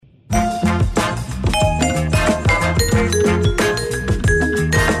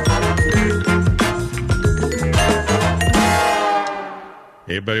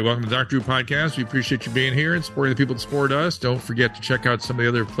everybody. Welcome to the Dr. Drew Podcast. We appreciate you being here and supporting the people that support us. Don't forget to check out some of the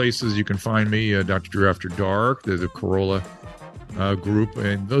other places you can find me. Dr. Drew After Dark, the Corolla group.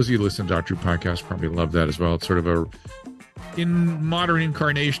 And those of you who listen to Dr. Drew Podcast probably love that as well. It's sort of a modern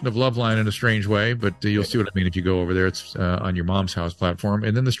incarnation of Loveline in a strange way, but you'll see what I mean if you go over there. It's on your mom's house platform.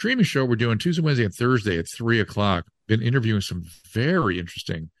 And then the streaming show we're doing Tuesday, Wednesday, and Thursday at 3 o'clock. Been interviewing some very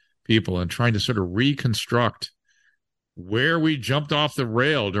interesting people and trying to sort of reconstruct where we jumped off the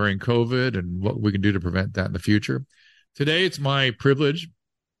rail during COVID and what we can do to prevent that in the future. Today, it's my privilege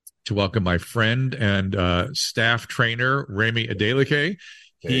to welcome my friend and staff trainer, Remi Adeleke.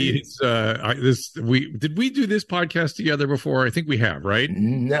 He's did we do this podcast together before? I think we have, right?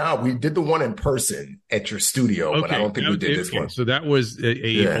 No, we did the one in person at your studio, but I don't think we did this one. So that was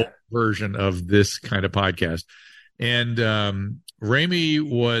a old version of this kind of podcast. And Remi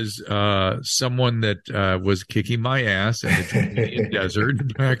was someone that was kicking my ass in the Canadian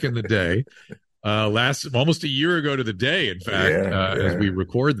desert back in the day. Almost a year ago to the day, in fact, as we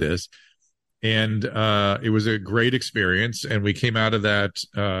record this. And it was a great experience. And we came out of that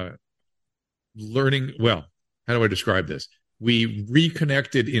learning. Well, how do I describe this? We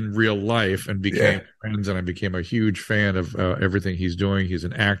reconnected in real life and became friends. And I became a huge fan of everything he's doing. He's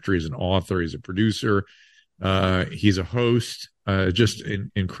an actor. He's an author. He's a producer. He's a host. Just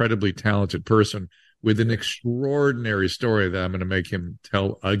an incredibly talented person with an extraordinary story that I'm going to make him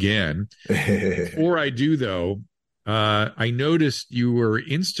tell again. Before I do, though, I noticed you were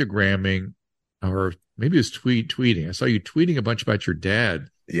Instagramming, or maybe it was tweeting. I saw you tweeting a bunch about your dad.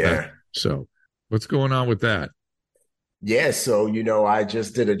 Yeah. So what's going on with that? Yeah. So, I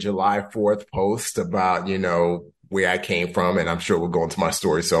just did a July 4th post about, where I came from, and I'm sure we'll go into my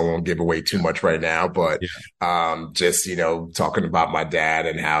story, so I won't give away too much right now, but just, talking about my dad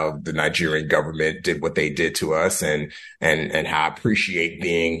and how the Nigerian government did what they did to us, and how I appreciate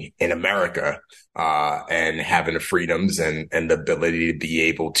being in America, and having the freedoms and the ability to be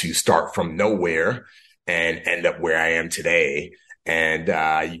able to start from nowhere and end up where I am today. And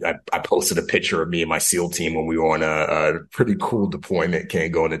I posted a picture of me and my SEAL team when we were on a pretty cool deployment.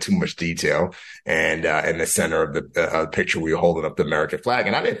 Can't go into too much detail. And in the center of the picture, we were holding up the American flag.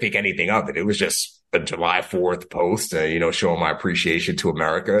 And I didn't think anything of it. It was just a July 4th post, showing my appreciation to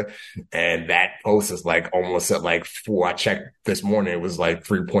America. And that post is almost at 4. I checked this morning. It was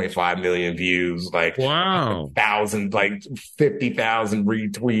 3.5 million views, wow, 50,000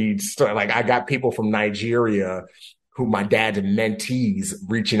 retweets. I got people from Nigeria who my dad's mentees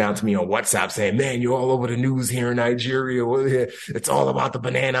reaching out to me on WhatsApp saying, man, you're all over the news here in Nigeria. It's all about the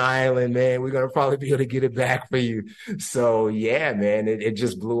Banana Island, man. We're going to probably be able to get it back for you. So yeah, man, it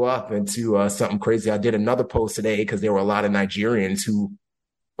just blew up into something crazy. I did another post today because there were a lot of Nigerians who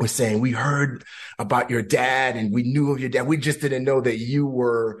were saying, we heard about your dad and we knew of your dad. We just didn't know that you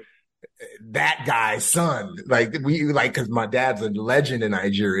were that guy's son. Cause my dad's a legend in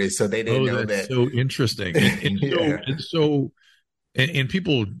Nigeria. So they didn't know that. So interesting. And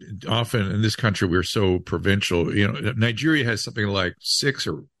people often in this country, we're so provincial, Nigeria has something like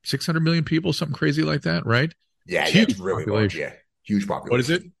 600 million people, something crazy like that, right? Yeah. It's really large. Yeah. Huge population. What is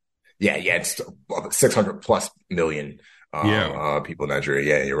it? Yeah. It's 600 plus million. People in Nigeria.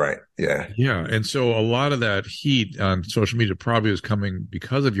 Yeah, you're right. Yeah. Yeah. And so a lot of that heat on social media probably was coming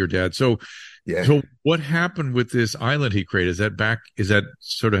because of your dad. So what happened with this island he created? Is that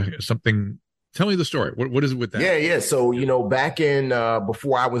sort of something? Tell me the story. What is it with that? Yeah. So, back in,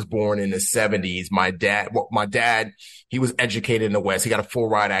 before I was born in the 70s, my dad, he was educated in the West. He got a full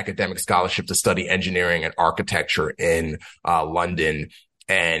ride academic scholarship to study engineering and architecture in, London,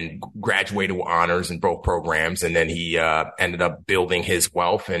 and graduated with honors in both programs. And then he ended up building his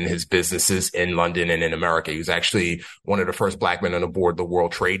wealth and his businesses in London and in America. He was actually one of the first Black men on the board of the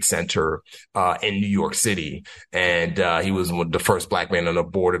World Trade Center in New York City. And he was one of the first Black man on the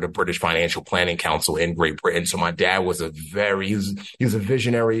board of the British Financial Planning Council in Great Britain. So my dad was he was a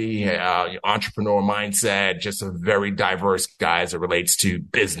visionary entrepreneur mindset, just a very diverse guy as it relates to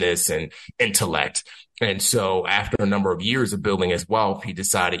business and intellect. And so after a number of years of building his wealth, he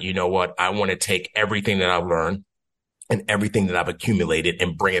decided, you know what, I want to take everything that I've learned and everything that I've accumulated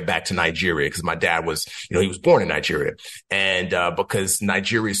and bring it back to Nigeria. Because my dad was, he was born in Nigeria. And because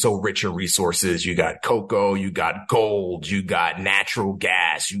Nigeria is so rich in resources, you got cocoa, you got gold, you got natural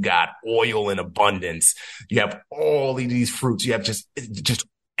gas, you got oil in abundance. You have all of these fruits. You have just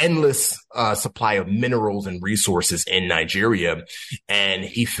endless supply of minerals and resources in Nigeria. And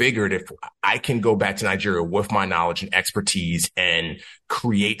he figured, if I can go back to Nigeria with my knowledge and expertise and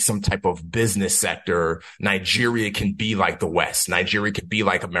create some type of business sector, Nigeria can be like the West. Nigeria could be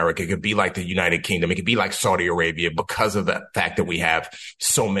like America. It could be like the United Kingdom. It could be like Saudi Arabia because of the fact that we have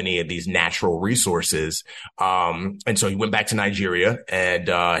so many of these natural resources. And so he went back to Nigeria, and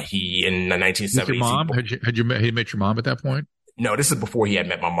he, in the 1970s. Your mom? Had you met your mom at that point? No, this is before he had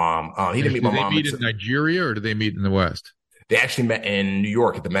met my mom. He didn't meet my mom. Did they meet in Nigeria, or did they meet in the West? They actually met in New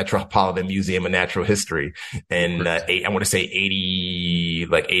York at the Metropolitan Museum of Natural History in, I want to say 80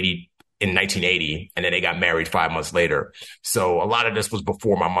 in 1980. And then they got married 5 months later. So a lot of this was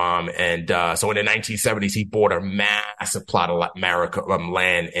before my mom. And so in the 1970s, he bought a massive plot of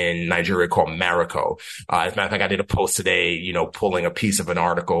land in Nigeria called Mariko. As a matter of fact, I did a post today, pulling a piece of an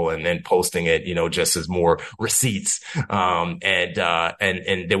article and then posting it, just as more receipts. And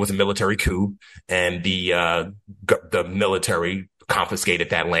there was a military coup, and the military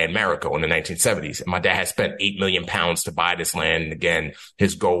confiscated that land, Mariko, in the 1970s. And my dad had spent £8 million to buy this land. And again,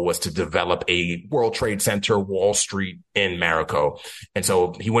 his goal was to develop a World Trade Center, Wall Street in Mariko. And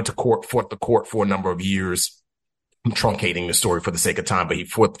so he went to court, fought the court for a number of years. I'm truncating the story for the sake of time, but he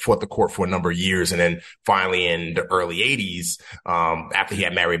fought the court for a number of years. And then finally in the early 80s, after he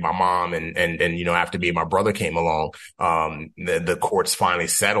had married my mom and after me and my brother came along, the courts finally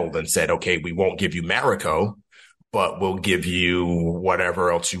settled and said, okay, we won't give you Mariko, but we'll give you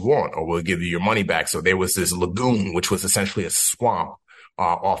whatever else you want, or we'll give you your money back. So there was this lagoon, which was essentially a swamp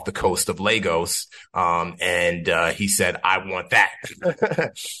off the coast of Lagos. And he said, I want that.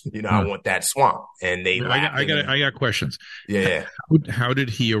 I want that swamp. And they I got questions. Yeah. How did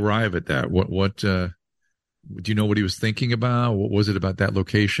he arrive at that? What do you know what he was thinking about? What was it about that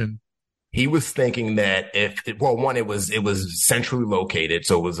location? He was thinking that it was centrally located,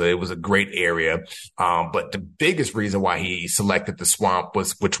 so it was a great area. But the biggest reason why he selected the swamp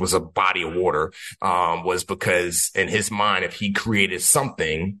which was a body of water, was because in his mind, if he created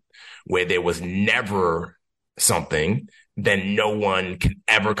something where there was never something, then no one can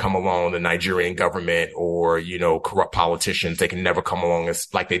ever come along, the Nigerian government or, corrupt politicians, they can never come along as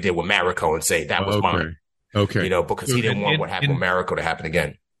like they did with Mariko and say that was mine. Okay. Because he didn't want what happened with Mariko to happen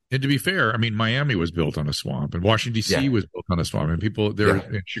again. And to be fair, I mean, Miami was built on a swamp, and Washington, D.C. was built on a swamp. And people there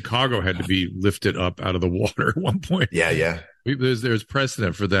in Chicago had to be lifted up out of the water at one point. Yeah. There's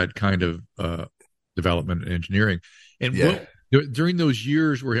precedent for that kind of development and engineering. And during those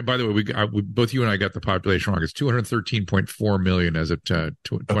years where, by the way, we both you and I got the population wrong. It's 213.4 million as of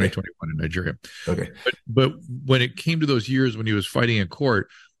 2021 in Nigeria. Okay. But when it came to those years when he was fighting in court,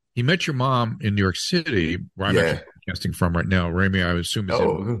 he met your mom in New York City, where I'm actually broadcasting from right now. Remi, I assume, is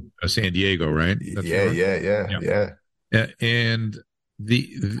in San Diego, right? Yeah. And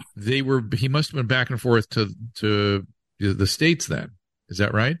he must have been back and forth to the States then. Is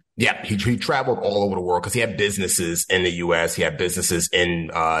that right? Yeah, he traveled all over the world because he had businesses in the U.S. He had businesses in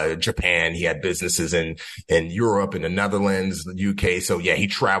Japan. He had businesses in Europe, in the Netherlands, the U.K. So yeah, he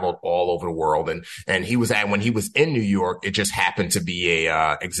traveled all over the world. And when he was in New York, it just happened to be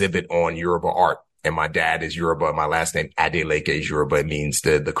a exhibit on Yoruba art. And my dad is Yoruba. My last name, Adeleke, is Yoruba. It means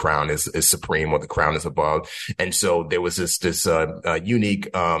the crown is supreme, or the crown is above. And so there was this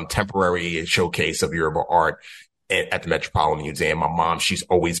unique temporary showcase of Yoruba art at the Metropolitan Museum. My mom, she's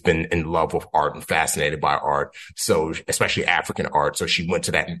always been in love with art and fascinated by art. So, especially African art. So she went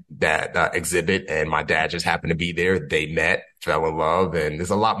to that exhibit, and my dad just happened to be there. They met, fell in love, and there's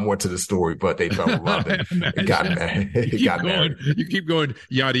a lot more to the story, but they fell in love and got married. You keep going,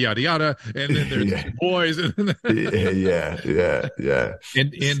 yada, yada, yada. And then there's boys. Yeah.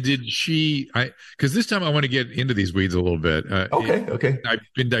 And did she, because this time I want to get into these weeds a little bit. Okay. I've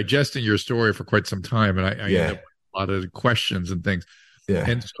been digesting your story for quite some time, and I end up a lot of questions and things. Yeah.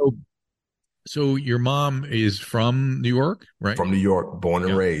 And so your mom is from New York, right? From New York, born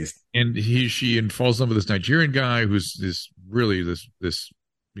and raised. And she falls in love with this Nigerian guy who's this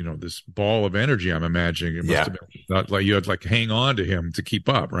ball of energy. I'm imagining it must have been not like you had to hang on to him to keep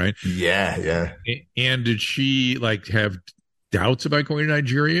up, right? Yeah. And did she have doubts about going to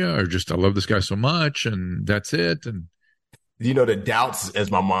Nigeria, or just I love this guy so much and that's it? And the doubts,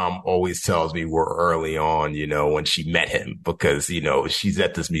 as my mom always tells me, were early on, when she met him, because, she's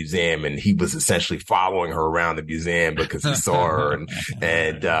at this museum and he was essentially following her around the museum because he saw her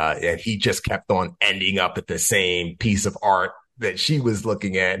and he just kept on ending up at the same piece of art that she was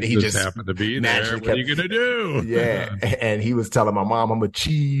looking at. He just happened to be there. naturally What are kept, you going to do? yeah. And he was telling my mom, I'm a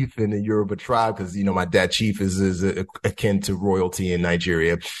chief in the Yoruba tribe because, my dad chief is akin to royalty in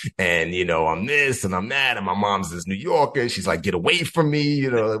Nigeria. And, I'm this and I'm that. And my mom's this New Yorker. She's like, get away from me.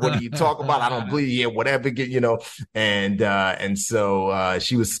 What do you talk about? I don't believe you. Yeah, whatever. And so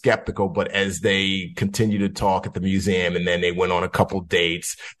she was skeptical. But as they continued to talk at the museum and then they went on a couple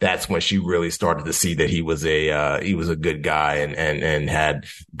dates, that's when she really started to see that he was a good guy and had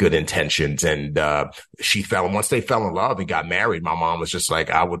good intentions. And once they fell in love and got married, my mom was just like,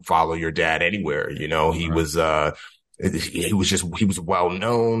 I would follow your dad anywhere. He was he was well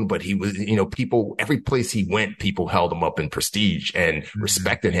known, but he was, people, every place he went, people held him up in prestige and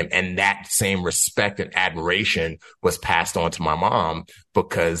respected him. And that same respect and admiration was passed on to my mom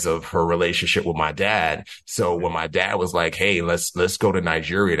because of her relationship with my dad. So when my dad was like, hey, let's go to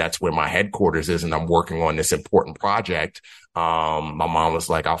Nigeria, that's where my headquarters is, and I'm working on this important project. My mom was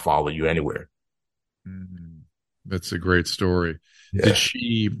like, I'll follow you anywhere. That's a great story. Yeah.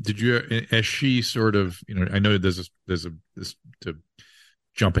 As she sort of, I know there's this to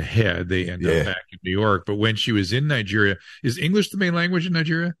jump ahead, they end up back in New York, but when she was in Nigeria, is English the main language in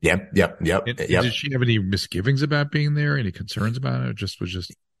Nigeria? Yep. Did she have any misgivings about being there? Any concerns about it?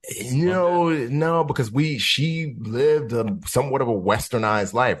 No, because she lived somewhat of a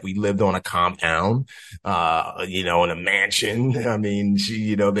westernized life. We lived on a compound, in a mansion. I mean,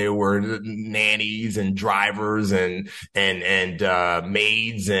 there were nannies and drivers and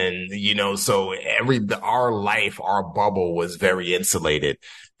maids and, so our life, our bubble was very insulated.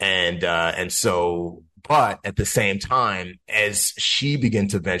 And so, but at the same time, as she began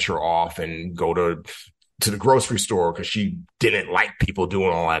to venture off and go to the grocery store because she didn't like people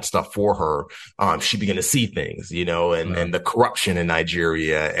doing all that stuff for her. She began to see things, and the corruption in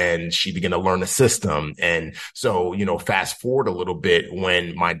Nigeria, and she began to learn the system. And so, fast forward a little bit,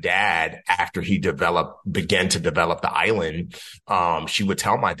 when my dad, after he began to develop the island, she would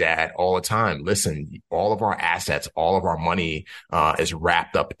tell my dad all the time, listen, all of our assets, all of our money, is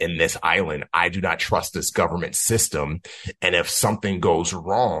wrapped up in this island. I do not trust this government system. And if something goes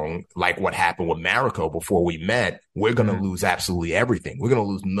wrong, like what happened with Marico before we met, we're going to lose absolutely everything. We're going to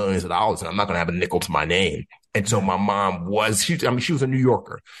lose millions of dollars, and I'm not going to have a nickel to my name. And so my mom she was a New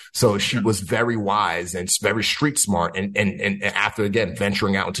Yorker. So she was very wise and very street smart. And after, again,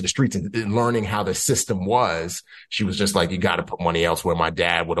 venturing out into the streets and learning how the system was, she was just like, you got to put money elsewhere. My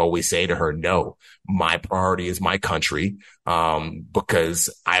dad would always say to her, no, my priority is my country. Because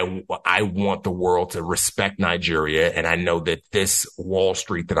I want the world to respect Nigeria. And I know that this Wall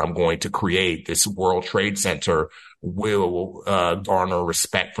Street that I'm going to create, this World Trade Center, will garner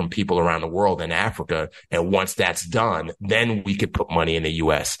respect from people around the world in Africa. And once that's done, then we could put money in the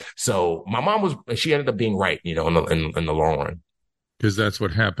U.S. So my mom she ended up being right, in the long run. Because that's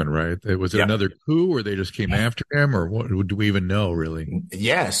what happened, right? Was it another coup, or they just came after him, or what? Do we even know, really?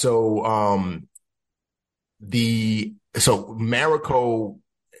 Yeah. So Marico,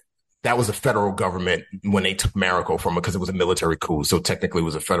 that was a federal government when they took Marico from it, because it was a military coup. So technically it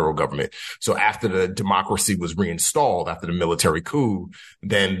was a federal government. So after the democracy was reinstalled, after the military coup,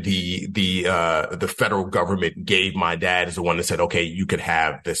 then the federal government gave my dad as the one that said, okay, you could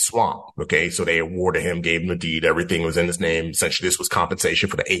have this swamp. Okay. So they awarded him, gave him a deed. Everything was in his name. Essentially, this was compensation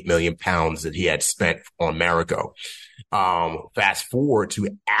for the 8 million pounds that he had spent on Marico. Fast forward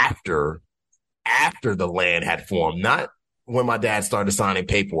to after the land had formed, not when my dad started signing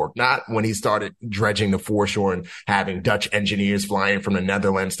paperwork, not when he started dredging the foreshore and having Dutch engineers flying from the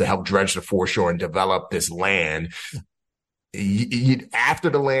Netherlands to help dredge the foreshore and develop this land. After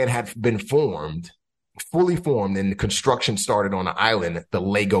the land had been fully formed, and the construction started on the island, the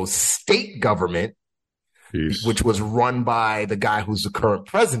Lagos state government, which was run by the guy who's the current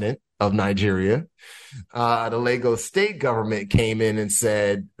president of Nigeria, the Lagos state government came in and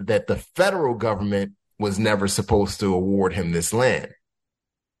said that the federal government was never supposed to award him this land.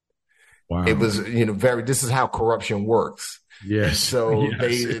 Wow. It was, this is how corruption works. Yes. So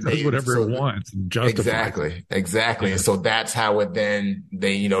it does whatever it wants. And exactly. Yeah. And so that's how it then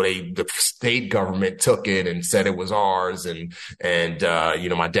the state government took it and said it was ours. And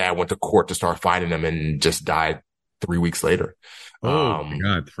my dad went to court to start fighting them and just died 3 weeks later. Oh my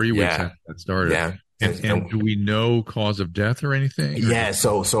God. 3 weeks after that started. Yeah. And do we know cause of death or anything? Yeah.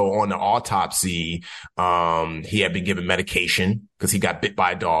 So on the autopsy, he had been given medication because he got bit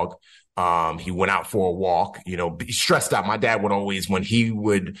by a dog. He went out for a walk, be stressed out. My dad would always, when he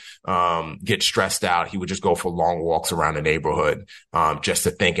would get stressed out, he would just go for long walks around the neighborhood, just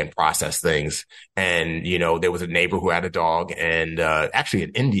to think and process things. And, there was a neighbor who had a dog, and actually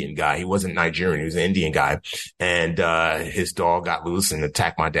an Indian guy. He wasn't Nigerian. He was an Indian guy. And his dog got loose and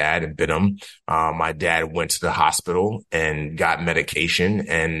attacked my dad and bit him. My dad went to the hospital and got medication,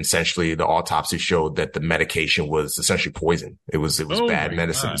 and essentially the autopsy showed that the medication was essentially poison. It was bad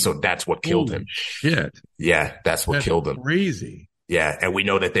medicine. God. So that's what killed him. Shit. Yeah, that's what killed him. Crazy. Yeah. And we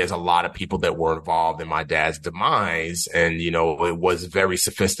know that there's a lot of people that were involved in my dad's demise. And, it was very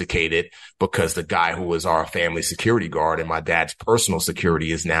sophisticated, because the guy who was our family security guard and my dad's personal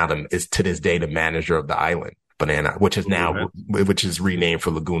security is to this day the manager of the island, Banana, which is renamed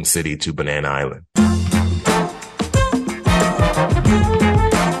for Lagoon City to Banana Island.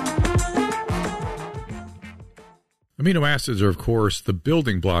 Amino acids are, of course, the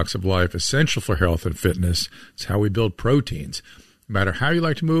building blocks of life, essential for health and fitness. It's how we build proteins. No matter how you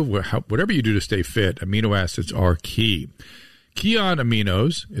like to move, whatever you do to stay fit, amino acids are key. Kion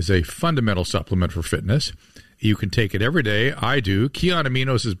Aminos is a fundamental supplement for fitness. You can take it every day. I do. Kion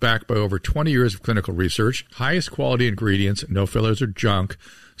Aminos is backed by over 20 years of clinical research, highest quality ingredients, no fillers or junk.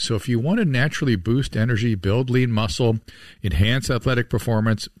 So if you want to naturally boost energy, build lean muscle, enhance athletic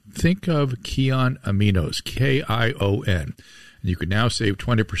performance, think of Kion Aminos, Kion. And you can now save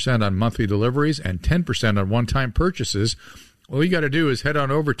 20% on monthly deliveries and 10% on one-time purchases. All you got to do is head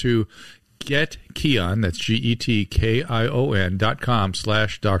on over to GetKion, that's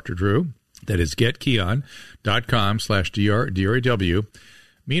GetKion.com/Dr. Drew. That is getkion.com/DRAW.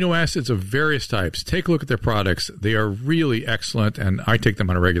 Amino acids of various types. Take a look at their products. They are really excellent, and I take them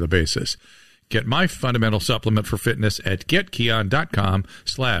on a regular basis. Get my fundamental supplement for fitness at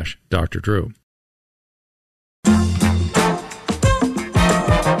getkion.com/Dr. Drew.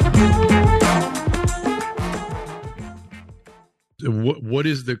 What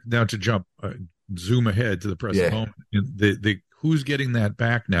is now to zoom ahead to the present moment? Who's getting that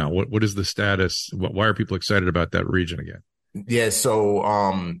back now? What is the status? Why are people excited about that region again? Yeah, so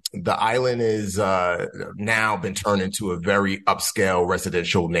the island is now been turned into a very upscale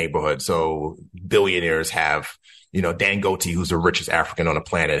residential neighborhood. So billionaires have, Dangote, who's the richest African on the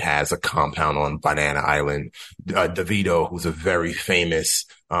planet, has a compound on Banana Island. Davido, who's a very famous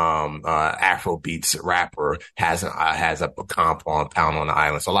Afrobeats rapper, has a compound on the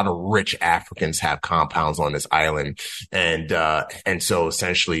island. So a lot of rich Africans have compounds on this island. And so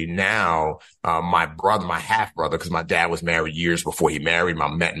essentially now, my half brother, because my dad was married years before he married my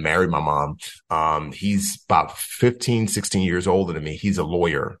mom. He's about 15, 16 years older than me. He's a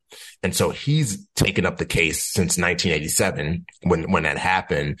lawyer. And so he's taken up the case since 1987 when that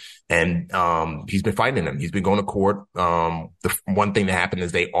happened. And, he's been fighting them. He's been going to court. The one thing that happened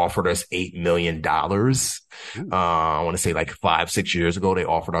is they offered us $8 million. I want to say like 5-6 years ago, they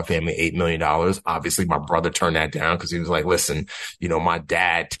offered our family $8 million. Obviously my brother turned that down because he was like, listen, my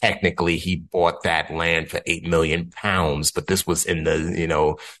dad, technically he bought that land for 8 million pounds, but this was in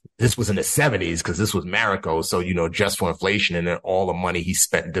the, this was in the 70s because this was Marico. So, just for inflation and then all the money he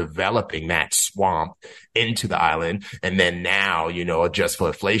spent developing that swamp into the island. And then now, just for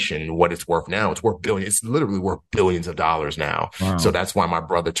inflation, what it's worth now, it's worth billions. It's literally worth billions of dollars now. Wow. So that's why my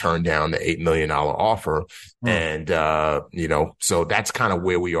brother turned down the $8 million offer. And, so that's kind of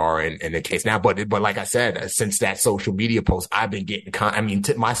where we are in the case now. But like I said, since that social media post, I've been getting,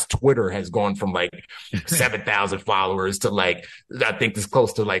 my Twitter has gone from like 7,000 followers to like, I think it's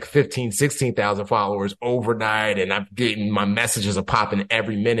close to like 15, 16,000 followers overnight. And I'm getting, my messages are popping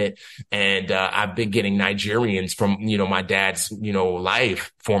every minute. And, I've been getting Nigerians from, my dad's,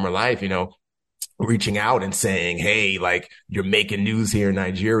 former life, reaching out and saying, hey, like you're making news here in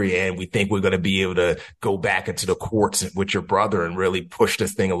Nigeria and we think we're going to be able to go back into the courts with your brother and really push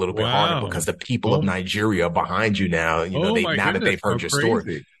this thing a little bit harder because the people of Nigeria are behind you now. Now that they've heard your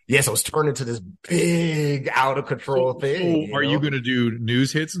story. Yes, it was turned into this big out of control thing. So are you going to do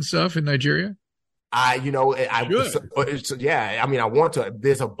news hits and stuff in Nigeria? I want to.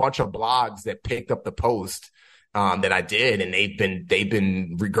 There's a bunch of blogs that picked up the post that I did, and they've been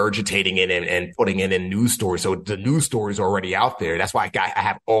regurgitating it and putting it in news stories. So the news stories are already out there. That's why I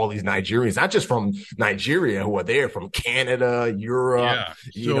have all these Nigerians, not just from Nigeria, who are there, from Canada, Europe,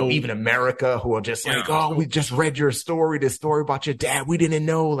 even America, who are just like, we just read your story, this story about your dad. We didn't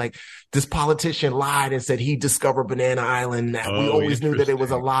know, like, this politician lied and said he discovered Banana Island. We always knew that it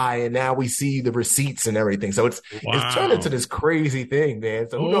was a lie, and now we see the receipts and everything. So it's turned into this crazy thing, man.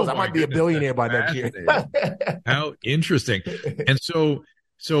 So who knows? I might be a billionaire by next year. How interesting. And so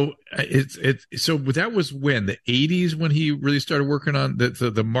So that was when the 80s when he really started working on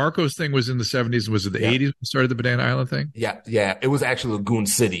the Marcos thing was in the 70s. Was it the Yeah. 80s when he started the Banana Island thing? Yeah, yeah. It was actually Lagoon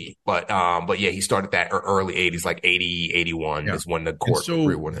City, but yeah, he started that early 80s, like 80, 81 Yeah. is when the And court so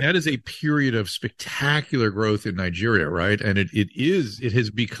rewarded him. that is a period of spectacular growth in Nigeria, right? And it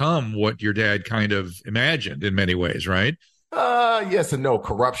has become what your dad kind of imagined in many ways, right? Yes and no.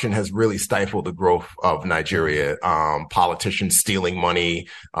 Corruption has really stifled the growth of Nigeria. Politicians stealing money,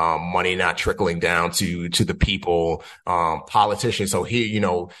 money not trickling down to the people. Politicians. So here,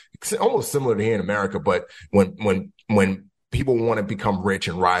 it's almost similar to here in America, but when people want to become rich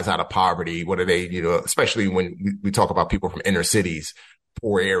and rise out of poverty, what are they, especially when we talk about people from inner cities,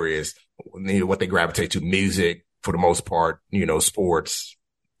 poor areas, what they gravitate to: music for the most part, sports,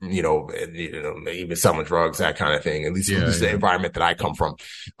 even selling drugs, that kind of thing. At least this is the environment that I come from.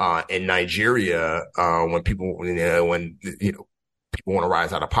 In Nigeria, when people want to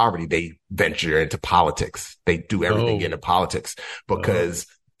rise out of poverty, they venture into politics. They do everything into politics because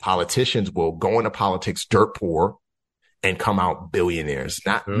politicians will go into politics dirt poor and come out billionaires,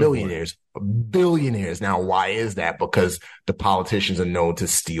 not millionaires, billionaires. Now, why is that? Because the politicians are known to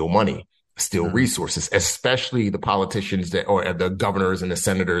steal money, steal resources, especially the politicians or the governors and the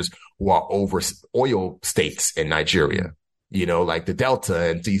senators who are over oil states in Nigeria, like the Delta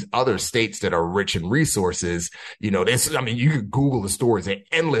and these other states that are rich in resources. You could Google the stories, and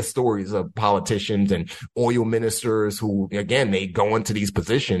endless stories of politicians and oil ministers who, again, they go into these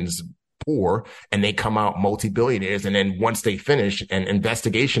positions poor and they come out multi-billionaires. And then once they finish and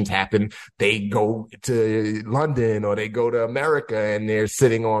investigations happen, they go to London or they go to America and they're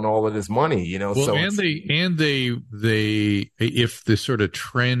sitting on all of this money, Well, so they if the sort of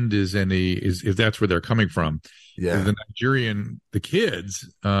trend is if that's where they're coming from, the kids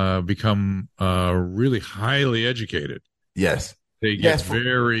become really highly educated. Yes. They get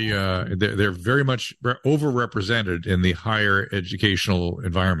they're very much overrepresented in the higher educational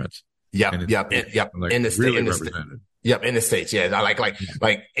environments. Yep. Like in the state, really in the represented. Yep, in the States, yeah. Like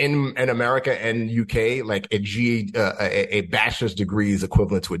in America and UK, like a bachelor's degree is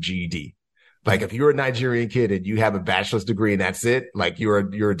equivalent to a GED. Like if you're a Nigerian kid and you have a bachelor's degree and that's it, like you're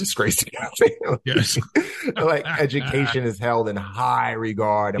a disgrace to your family. Yes. Like education is held in high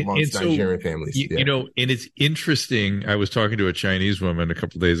regard amongst Nigerian families. And it's interesting. I was talking to a Chinese woman a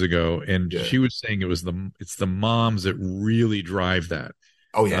couple of days ago, and she was saying it's the moms that really drive that.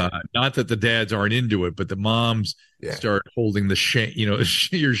 Oh yeah. Not that the dads aren't into it, but the moms start holding the shame.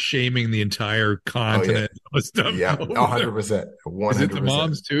 You're shaming the entire continent. Yeah, 100%. 100%. Is it the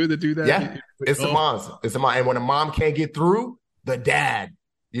moms too that do that? Yeah, it's the moms. It's the mom. And when a mom can't get through, the dad.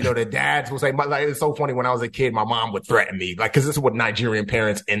 The dads will say, like, it's so funny. When I was a kid, my mom would threaten me, like, because this is what Nigerian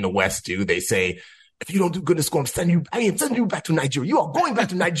parents in the West do. They say, if you don't do good in school, I am sending you back to Nigeria. You are going back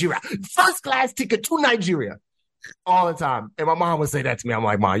to Nigeria. First class ticket to Nigeria. All the time. And my mom would say that to me. I'm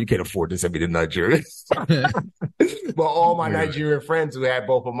like, Mom, you can't afford to send me to Nigeria. But all my Nigerian friends who had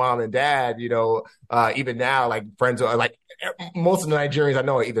both a mom and dad, even now, like friends are like, most of the Nigerians I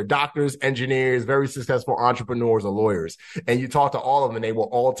know are either doctors, engineers, very successful entrepreneurs or lawyers. And you talk to all of them and they will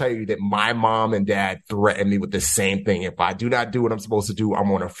all tell you that my mom and dad threaten me with the same thing. If I do not do what I'm supposed to do,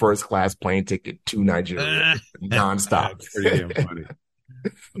 I'm on a first class plane ticket to Nigeria nonstop. That's pretty damn funny.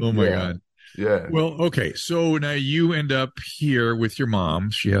 Oh my God. Yeah. Well, okay. So now you end up here with your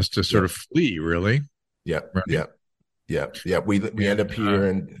mom. She has to sort of flee, really. Yep. Right? Yep. We end up here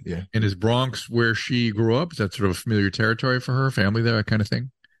And is Bronx where she grew up? Is that sort of a familiar territory for her, family there, that kind of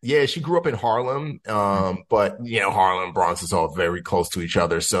thing? Yeah, she grew up in Harlem, but Harlem and Bronx is all very close to each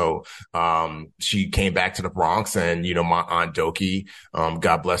other. So she came back to the Bronx, and my Aunt Doki,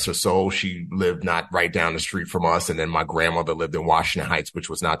 God bless her soul, she lived not right down the street from us, and then my grandmother lived in Washington Heights,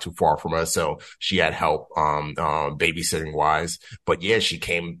 which was not too far from us. So she had help babysitting wise. But yeah, she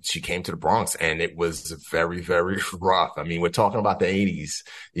came to the Bronx, and it was very, very rough. I mean, we're talking about the 80s,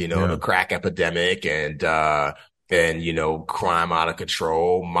 the crack epidemic and crime out of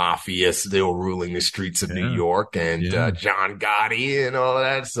control, mafia still ruling the streets of New York, and John Gotti and all of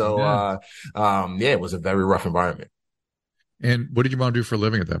that. So, it was a very rough environment. And what did your mom do for a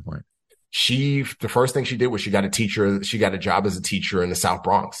living at that point? The first thing she did was she got a job as a teacher in the South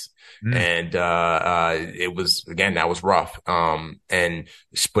Bronx. Mm. And, it was, again, that was rough.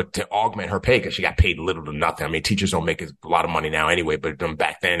 But to augment her pay, cause she got paid little to nothing. I mean, teachers don't make a lot of money now anyway, but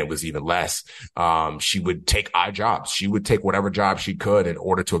back then it was even less. She would take odd jobs. She would take whatever job she could in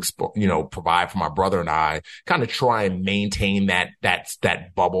order to, provide for my brother and I, kind of try and maintain that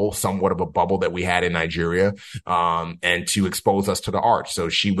bubble, somewhat of a bubble that we had in Nigeria, and to expose us to the arts. So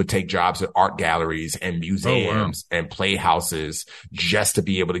she would take jobs at art galleries and museums and playhouses just to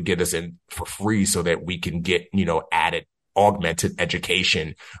be able to get us in for free so that we can get, added augmented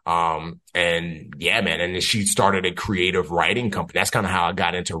education. And yeah, man. And then she started a creative writing company. That's kind of how I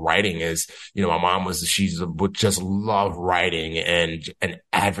got into writing is, my mom would just love writing and an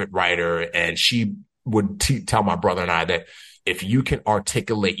avid writer. And she would tell my brother and I that if you can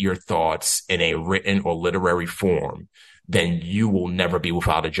articulate your thoughts in a written or literary form, then you will never be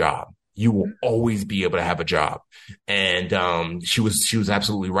without a job. You will always be able to have a job. And, she was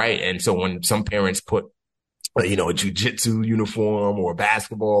absolutely right. And so when some parents put a jiu-jitsu uniform or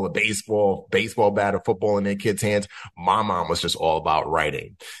basketball or baseball bat or football in their kids' hands, my mom was just all about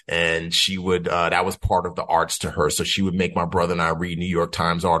writing. And she would, that was part of the arts to her. So she would make my brother and I read New York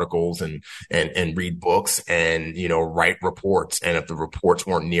Times articles and read books and, write reports. And if the reports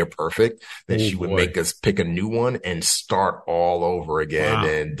weren't near perfect, then she would make us pick a new one and start all over again. Wow.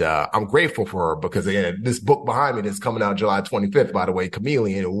 And, I'm grateful for her because again, this book behind me that's coming out July 25th, by the way,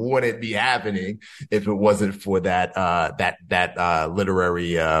 Chameleon, wouldn't be happening if it wasn't for that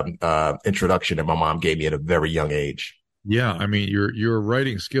literary introduction that my mom gave me at a very young age. Yeah, I mean your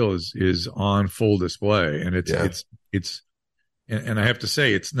writing skill is on full display, and it's and I have to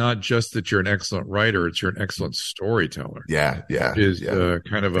say it's not just that you're an excellent writer; it's you're an excellent storyteller. Yeah.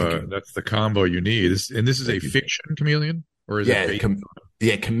 Kind of that's the combo you need. This is a fiction, Chameleon, or is it?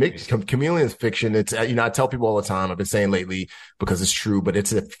 Chameleon is fiction. It's, I tell people all the time, I've been saying lately because it's true, but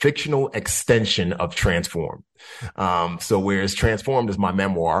it's a fictional extension of Transform. So whereas Transformed is my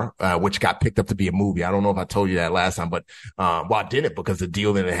memoir, which got picked up to be a movie. I don't know if I told you that last time, but, I didn't because the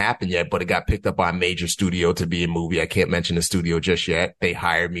deal didn't happen yet, but it got picked up by a major studio to be a movie. I can't mention the studio just yet. They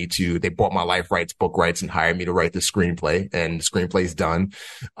bought my life rights, book rights, and hired me to write the screenplay, and the screenplay's done.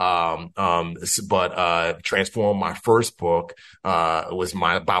 But Transform, my first book, was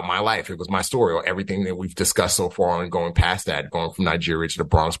about my life. It was my story, or everything that we've discussed so far, and going past that, going from Nigeria to the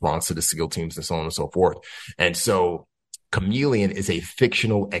Bronx to the SEAL teams and so on and so forth. And so Chameleon is a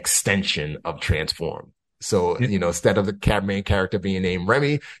fictional extension of Transform. So, instead of the main character being named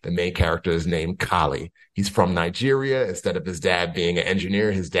Remi, the main character is named Kali. He's from Nigeria. Instead of his dad being an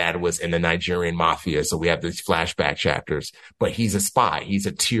engineer, his dad was in the Nigerian mafia. So we have these flashback chapters, but he's a spy. He's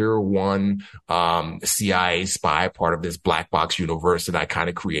a tier 1, CIA spy, part of this black box universe that I kind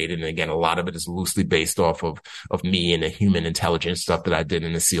of created. And again, a lot of it is loosely based off of me and the human intelligence stuff that I did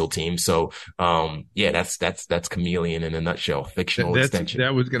in the SEAL team. So, that's Chameleon in a nutshell, fictional extension.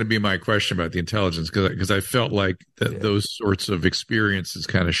 That was going to be my question about the intelligence, because I felt like those sorts of experiences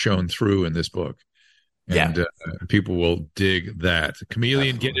kind of shone through in this book. And people will dig that.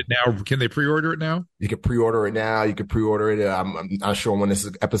 Chameleon, Get it now. Can they pre-order it now? You can pre-order it now. You can pre-order it. I'm not sure when this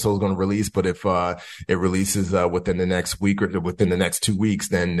episode is going to release, but if it releases within the next week or within the next 2 weeks,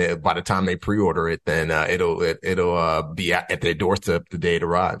 then by the time they pre-order it, then it'll be at their doorstep the day it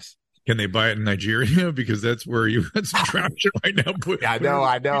arrives. Can they buy it in Nigeria? Because that's where you got some traction right now.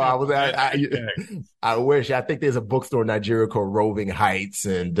 I know. I wish. I think there's a bookstore in Nigeria called Roving Heights,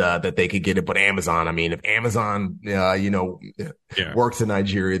 and that they could get it. But Amazon, I mean, if Amazon, works in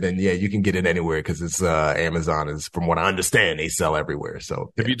Nigeria, then you can get it anywhere because it's Amazon is, from what I understand, they sell everywhere.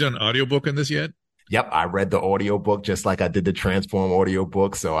 So, have you done audiobook on this yet? Yep. I read the audiobook just like I did the Transform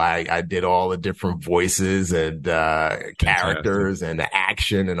audiobook. So I did all the different voices and characters and the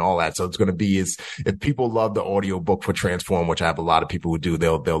action and all that. So it's going to be, if people love the audiobook for Transform, which I have a lot of people who do,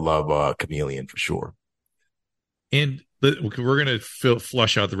 they'll love Chameleon for sure. And we're going to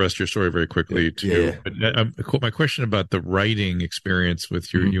flush out the rest of your story very quickly too. Yeah. But my question about the writing experience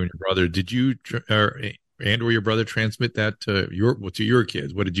with you and your brother, did you or your brother transmit that to your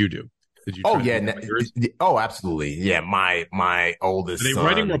kids? What did you do? Oh, absolutely. Yeah. My oldest son. Are they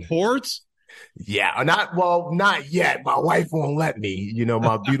writing reports? Yeah, not yet. My wife won't let me.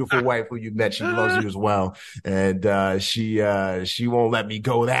 My beautiful wife who you met, she loves you as well. And she won't let me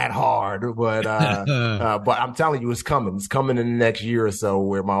go that hard. But I'm telling you, it's coming. It's coming in the next year or so,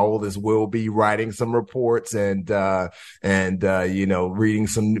 where my oldest will be writing some reports and reading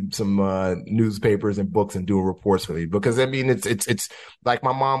some newspapers and books and doing reports for me. Because I mean, it's like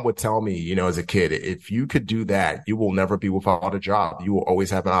my mom would tell me, as a kid, if you could do that, you will never be without a job. You will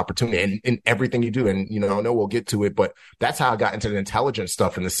always have an opportunity. And everything you do. And, I know we'll get to it, but that's how I got into the intelligence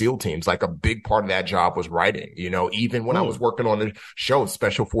stuff in the SEAL teams. Like a big part of that job was writing, even when I was working on the show,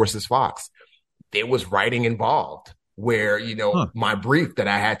 Special Forces Fox, there was writing involved. Where, my brief that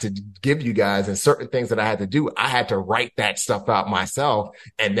I had to give you guys and certain things that I had to do, I had to write that stuff out myself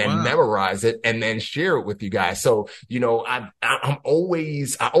and then memorize it and then share it with you guys. So, I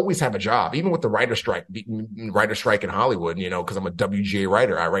always have a job, even with the writer strike in Hollywood, because I'm a WGA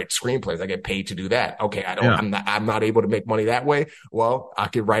writer. I write screenplays. I get paid to do that. Okay. I'm not able to make money that way. Well, I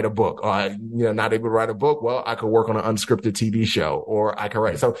could write a book. Not able to write a book. Well, I could work on an unscripted TV show, or I could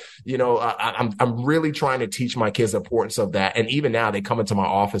write. So, I'm really trying to teach my kids the importance of that. And even now they come into my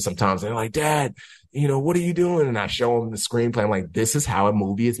office sometimes and they're like, Dad, what are you doing? And I show them the screenplay. I'm like, this is how a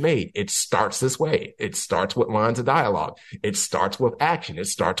movie is made. It starts this way. It starts with lines of dialogue. It starts with action. It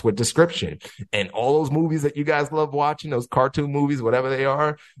starts with description. And all those movies that you guys love watching, those cartoon movies, whatever they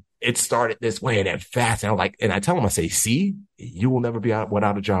are, it started this way and then fast. And I tell them, I say, see, you will never be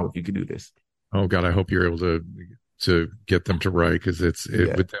without a job if you could do this. Oh God, I hope you're able to get them to write, because with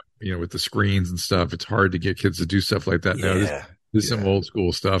them, with the screens and stuff, it's hard to get kids to do stuff like that now. This is some old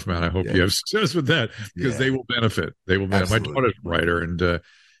school stuff, man. I hope you have success with that, because they will benefit. They will benefit. My daughter's a writer, and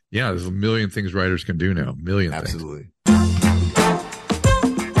there's a million things writers can do now. Absolutely. Things.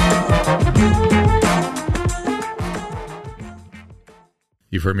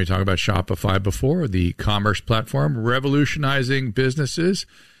 You've heard me talk about Shopify before, the commerce platform revolutionizing businesses.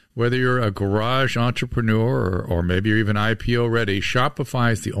 Whether you're a garage entrepreneur or maybe you're even IPO ready,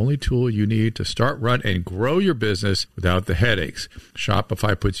 Shopify is the only tool you need to start, run, and grow your business without the headaches.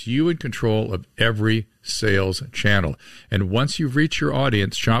 Shopify puts you in control of every sales channel. And once you've reached your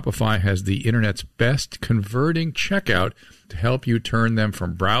audience, Shopify has the internet's best converting checkout to help you turn them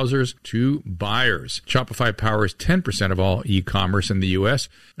from browsers to buyers. Shopify powers 10% of all e-commerce in the U.S.,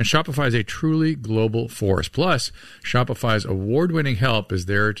 and Shopify is a truly global force. Plus, Shopify's award-winning help is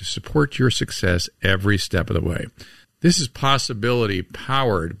there to support your success every step of the way. This is possibility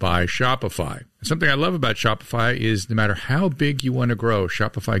powered by Shopify. And something I love about Shopify is no matter how big you want to grow,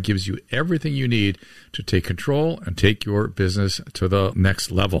 Shopify gives you everything you need to take control and take your business to the next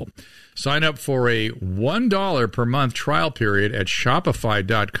level. Sign up for a $1 per month trial period at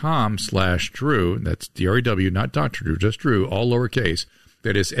shopify.com/Drew. That's D-R-E-W, not Dr. Drew, just Drew, all lowercase.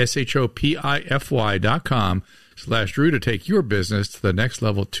 That is shopify.com/Drew to take your business to the next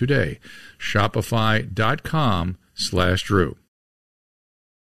level today. Shopify.com/Drew.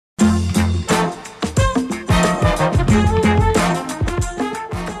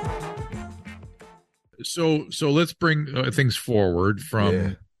 So let's bring things forward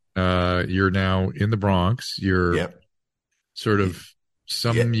from you're now in the Bronx. You're sort of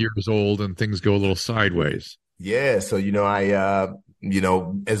some years old and things go a little sideways. Yeah. So, I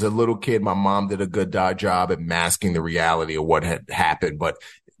as a little kid, my mom did a good job at masking the reality of what had happened. But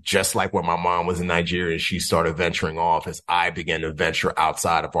just like when my mom was in Nigeria, she started venturing off. As I began to venture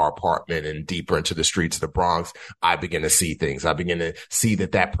outside of our apartment and deeper into the streets of the Bronx, I began to see things. I began to see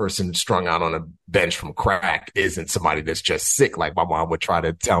that person strung out on a bench from crack isn't somebody that's just sick, like my mom would try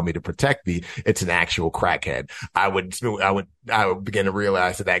to tell me to protect me. It's an actual crackhead. I would begin to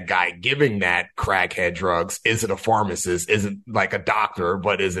realize that guy giving that crackhead drugs isn't a pharmacist, isn't like a doctor,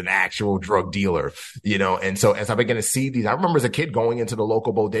 but is an actual drug dealer, And so as I began to see these, I remember as a kid going into the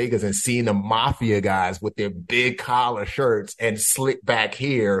local bodegas and seeing the mafia guys with their big collar shirts and slick back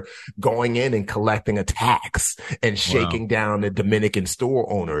hair going in and collecting a tax and shaking down the Dominican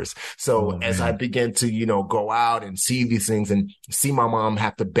store owners. So as I began to, go out and see these things and see my mom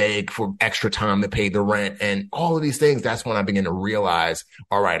have to beg for extra time to pay the rent and all of these things, that's when I began to realize,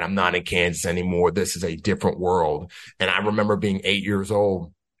 all right, I'm not in Kansas anymore. This is a different world. And I remember being 8 years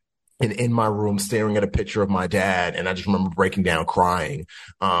old and in my room staring at a picture of my dad. And I just remember breaking down crying,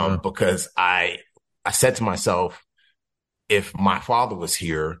 because I said to myself, if my father was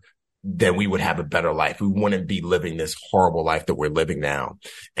here, then we would have a better life. We wouldn't be living this horrible life that we're living now.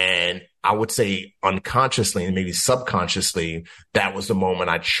 And I would say unconsciously and maybe subconsciously, that was the moment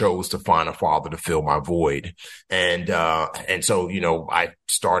I chose to find a father to fill my void. And so, I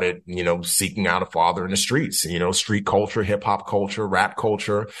started, seeking out a father in the streets, street culture, hip hop culture, rap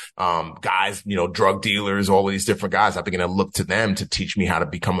culture, guys, drug dealers, all of these different guys. I began to look to them to teach me how to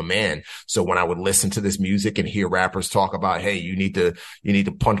become a man. So when I would listen to this music and hear rappers talk about, hey, you need to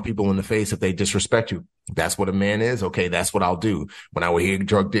punch people in the face if they disrespect you. That's what a man is. Okay, that's what I'll do. When I would hear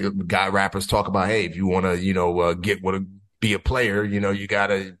rappers talk about, hey, if you want to, be a player, you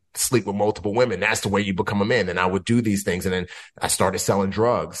gotta sleep with multiple women. That's the way you become a man. And I would do these things. And then I started selling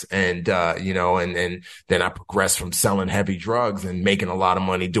drugs and, and then I progressed from selling heavy drugs and making a lot of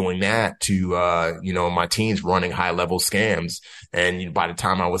money doing that to, in my teens running high level scams. And by the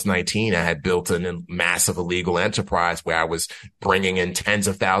time I was 19, I had built a massive illegal enterprise where I was bringing in tens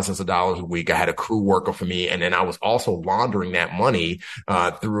of thousands of dollars a week. I had a crew working for me. And then I was also laundering that money,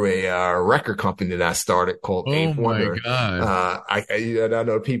 through a record company that I started called Eighth Wonder. Oh my God. I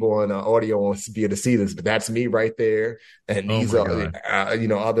know people on audio won't be able to see this, but that's me right there. And these are,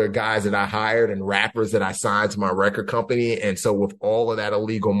 other guys that I hired and rappers that I signed to my record company. And so with all of that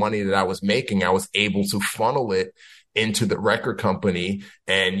illegal money that I was making, I was able to funnel it into the record company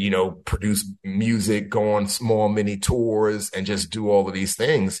and, produce music, go on small mini tours and just do all of these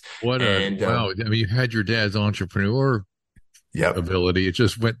things. Wow. I mean, you had your dad's entrepreneur ability. It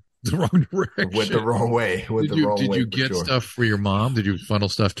just went the wrong direction. Went the wrong way. Did you get stuff for your mom? Did you funnel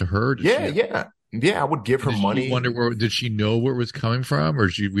stuff to her? Yeah, I would give her money. Did she know where it was coming from, or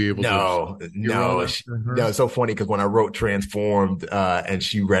she be able to? No. It's so funny because when I wrote Transformed, and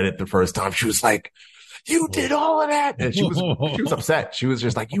she read it the first time, she was like, "You did all of that," and she was upset. She was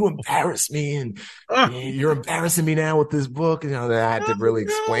just like, "You embarrassed me, and you're embarrassing me now with this book." And I had to really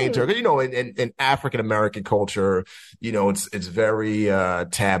explain to her. In African American culture, it's very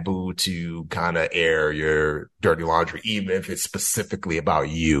taboo to kind of air your dirty laundry, even if it's specifically about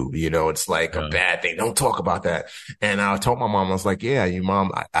you. It's like a bad thing. Don't talk about that. And I told my mom, I was like, "Yeah,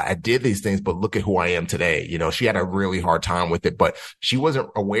 mom, I did these things, but look at who I am today." She had a really hard time with it, but she wasn't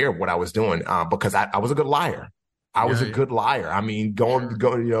aware of what I was doing because I was a good liar. I was a good liar. I mean,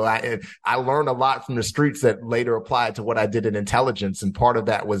 I learned a lot from the streets that later applied to what I did in intelligence. And part of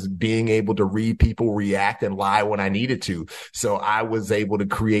that was being able to read people react and lie when I needed to. So I was able to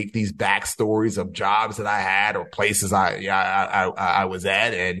create these backstories of jobs that I had or places I was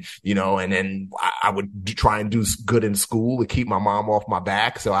at. And, and then I would try and do good in school to keep my mom off my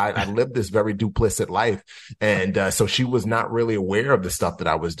back. So I lived this very duplicit life. And, so she was not really aware of the stuff that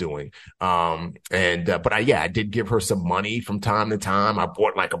I was doing. But I did give her some money from time to time. I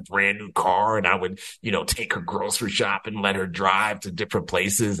bought like a brand new car and I would, take her grocery shop and let her drive to different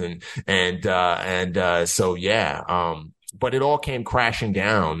places. But it all came crashing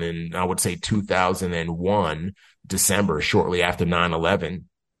down in, I would say 2001, December, shortly after 9/11.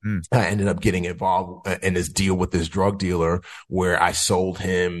 I ended up getting involved in this deal with this drug dealer where I sold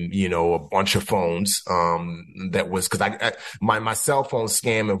him, a bunch of phones. That was because my cell phone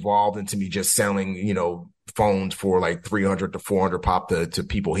scam evolved into me just selling, phones for like 300 to 400 pop to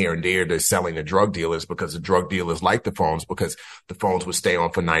people here and there. They're selling to drug dealers because the drug dealers like the phones because the phones would stay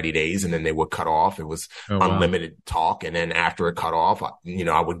on for 90 days and then they would cut off. It was unlimited talk. And then after it cut off,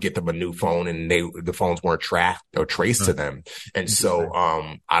 I would get them a new phone and the phones weren't tracked or traced to them. And so,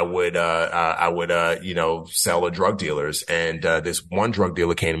 I would sell to drug dealers. And, this one drug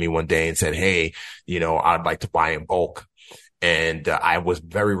dealer came to me one day and said, "Hey, I'd like to buy in bulk." And I was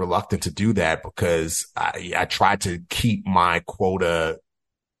very reluctant to do that because I tried to keep my quota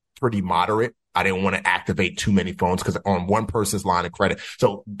pretty moderate. I didn't want to activate too many phones because on one person's line of credit.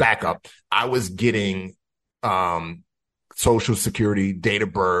 So back up, I was getting Social Security, date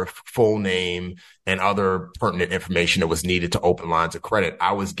of birth, full name, and other pertinent information that was needed to open lines of credit.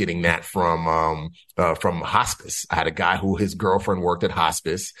 I was getting that from hospice. I had a guy who his girlfriend worked at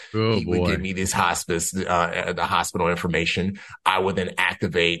hospice. He would give me this hospice, the hospital information. I would then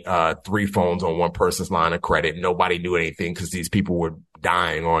activate 3 phones on one person's line of credit. Nobody knew anything because these people were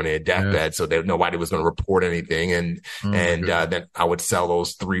dying on their deathbed. So nobody was going to report anything. And then I would sell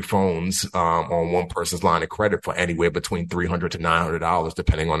those 3 phones, on one person's line of credit for anywhere between $300 to $900,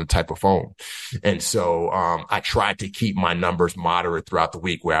 depending on the type of phone. And so, I tried to keep my numbers moderate throughout the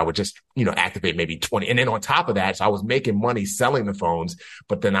week where I would just, activate maybe 20. And then on top of that, so I was making money selling the phones,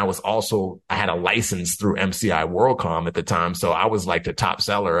 but then I had a license through MCI WorldCom at the time. So I was like the top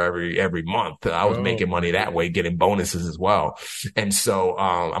seller every month. I was making money that way, getting bonuses as well. And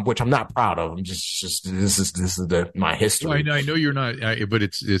so, which I'm not proud of. I'm just this is my history. Well, I know you're not, but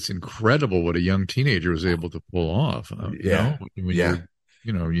it's incredible what a young teenager was able to pull off.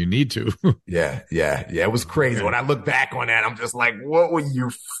 You need to. Yeah. It was crazy. When I look back on that, I'm just like, what were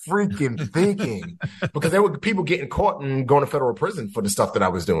you freaking thinking? Because there were people getting caught and going to federal prison for the stuff that I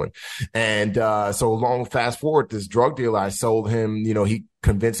was doing. And, so fast forward, this drug dealer, I sold him, he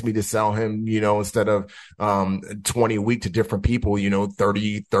convinced me to sell him, instead of 20 a week to different people,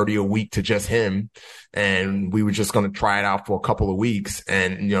 30 a week to just him. And we were just going to try it out for a couple of weeks.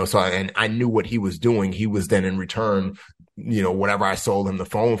 And, and I knew what he was doing. He was then in return whatever I sold him the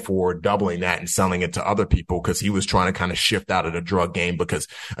phone for, doubling that and selling it to other people because he was trying to kind of shift out of the drug game because,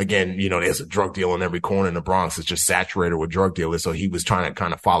 again, there's a drug deal in every corner in the Bronx. It's just saturated with drug dealers. So he was trying to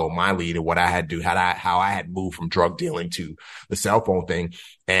kind of follow my lead of what I had to do, how I had moved from drug dealing to the cell phone thing.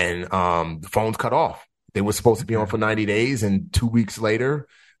 And the phones cut off. They were supposed to be on for 90 days. And 2 weeks later,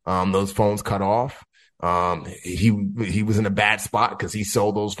 those phones cut off. He was in a bad spot because he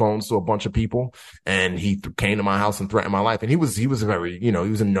sold those phones to a bunch of people, and he came to my house and threatened my life. And he was a very, he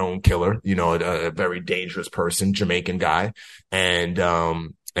was a known killer, a very dangerous person, Jamaican guy. And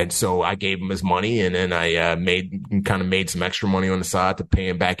so I gave him his money, and then I made some extra money on the side to pay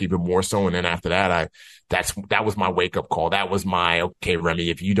him back even more so. And then after that, that was my wake up call. That was my, okay, Remi,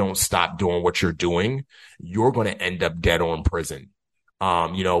 if you don't stop doing what you're doing, you're going to end up dead or in prison.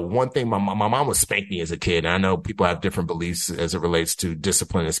 One thing, my mom would spank me as a kid. And I know people have different beliefs as it relates to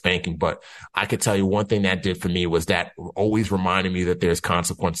discipline and spanking, but I could tell you one thing that did for me was that always reminded me that there's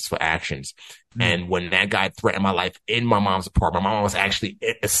consequences for actions. Mm. And when that guy threatened my life in my mom's apartment, my mom was actually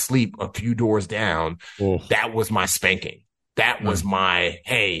asleep a few doors down. Oh. That was my spanking. That was my,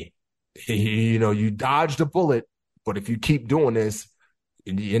 hey, you dodged a bullet, but if you keep doing this,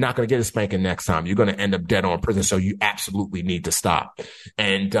 you're not going to get a spanking next time. You're going to end up dead or in prison. So you absolutely need to stop.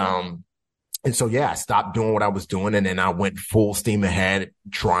 And so, yeah, I stopped doing what I was doing. And then I went full steam ahead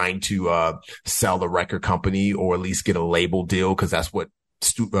trying to sell the record company or at least get a label deal, because that's what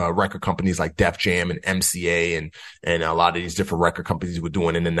record companies like Def Jam and MCA and a lot of these different record companies were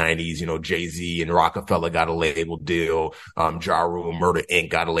doing in the 90s. Jay-Z and Rockefeller got a label deal. Ja Rule, Murder Inc.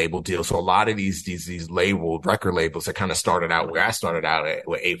 got a label deal. So a lot of these record labels that kind of started out where I started out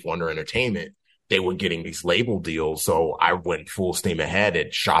with Eighth Wonder Entertainment, they were getting these label deals. So I went full steam ahead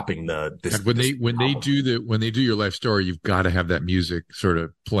at shopping when they do your life story, you've got to have that music sort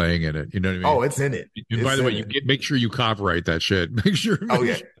of playing in it. You know what I mean? Oh, it's in it. And by the way, make sure you copyright that shit. Make sure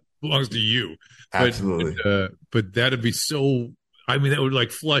it belongs to you. Absolutely. But that'd be so, that would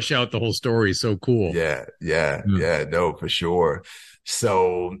like flush out the whole story. So cool. Yeah. No, for sure.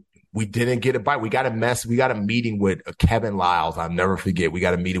 So we didn't get a bite. We got a meeting with Kevin Liles. I'll never forget. We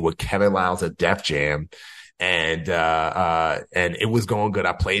got a meeting with Kevin Liles at Def Jam. And it was going good.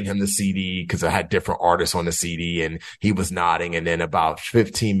 I played him the CD because I had different artists on the CD, and he was nodding. And then about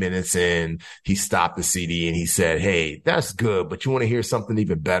 15 minutes in, he stopped the CD and he said, "Hey, that's good, but you want to hear something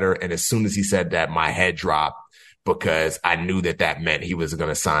even better?" And as soon as he said that, my head dropped, because I knew that meant he was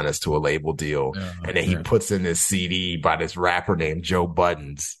going to sign us to a label deal. And then he puts in this CD by this rapper named Joe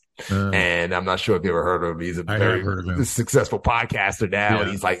Buttons. And I'm not sure if you ever heard of him. He's a very successful podcaster now. Yeah. And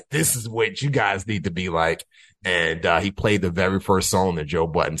he's like, this is what you guys need to be like. And he played the very first song that Joe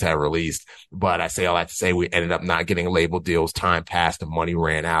Buttons had released. But I say all that to say we ended up not getting label deals. Time passed, the money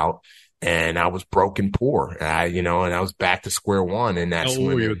ran out, and I was broke and poor. And I was back to square one. And that's how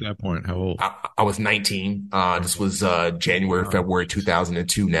old were you at that point? How old? I was 19. This was February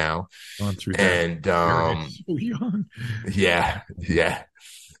 2002 now. Gone through that. And so young. Yeah.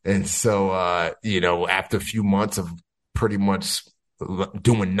 And so, after a few months of pretty much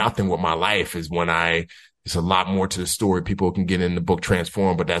doing nothing with my life is when there's a lot more to the story. People can get in the book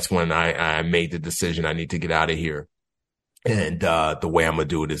Transform, but that's when I made the decision I need to get out of here. And the way I'm going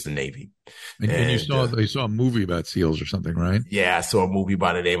to do it is the Navy. And you saw a movie about SEALs or something, right? Yeah, I saw a movie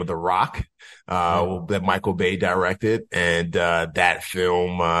by the name of The Rock that Michael Bay directed. And that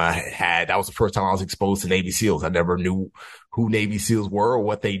film that was the first time I was exposed to Navy SEALs. I never knew who Navy SEALs were or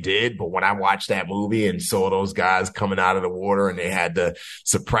what they did. But when I watched that movie and saw those guys coming out of the water and they had the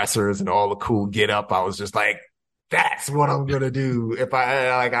suppressors and all the cool get up, I was just like, that's what I'm going to do. If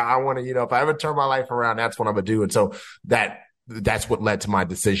I want to, if I ever turn my life around, that's what I'm going to do. And so that's what led to my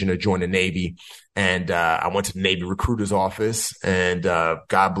decision to join the Navy. And I went to the Navy recruiter's office, and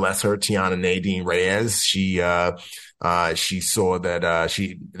God bless her, Tiana Nadine Reyes. She saw that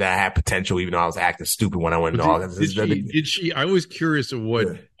that I had potential, even though I was acting stupid when I went in. Did she? I was curious of what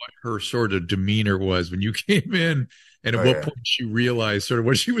her sort of demeanor was when you came in, and at what point she realized sort of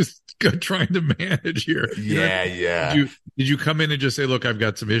what she was trying to manage here. Yeah. Did you come in and just say, "Look, I've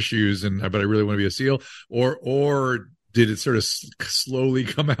got some issues, but I really want to be a SEAL," or did it sort of slowly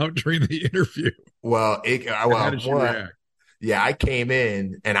come out during the interview? Well, how did she react? Yeah, I came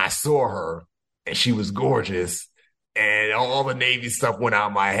in and I saw her, and she was gorgeous, and all the Navy stuff went out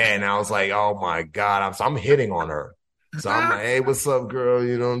of my head, and I was like, "Oh my God!" I'm hitting on her. So I'm like, "Hey, what's up, girl?"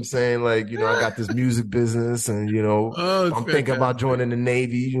 You know what I'm saying? Like, I got this music business, and I'm thinking about joining the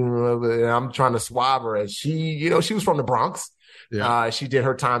Navy. And I'm trying to swab her, as she was from the Bronx. Yeah. She did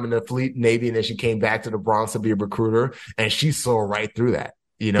her time in the Fleet Navy, and then she came back to the Bronx to be a recruiter, and she saw right through that.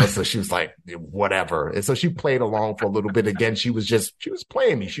 So she was like, whatever. And so she played along for a little bit. Again, she was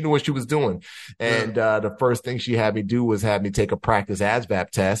playing me. She knew what she was doing. And the first thing she had me do was have me take a practice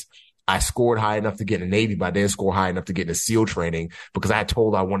ASVAB test. I scored high enough to get in the Navy, but I didn't score high enough to get into SEAL training because I had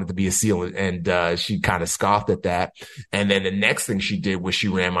told her I wanted to be a SEAL, and she kind of scoffed at that. And then the next thing she did was she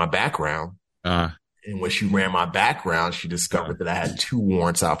ran my background. And when she ran my background, she discovered that I had 2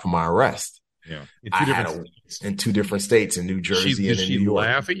 warrants out for my arrest. Yeah, in 2 different states, in New Jersey and in New York. Did she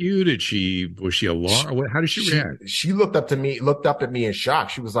laugh at you? Was she alarmed? How did she react? She looked up at me in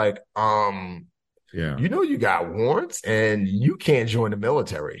shock. She was like, you got warrants and you can't join the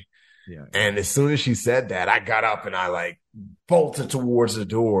military. Yeah. And as soon as she said that, I got up and I like bolted towards the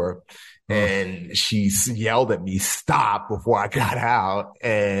door. And she yelled at me, stop, before I got out.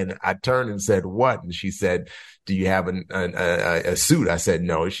 And I turned and said, what? And she said, do you have a suit? I said,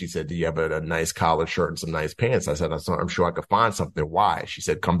 no. She said, do you have a nice collared shirt and some nice pants? I said, I'm sure I could find something. Why? She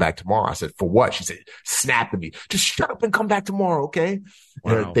said, come back tomorrow. I said, for what? She said, snapped at me. Just shut up and come back tomorrow. Okay.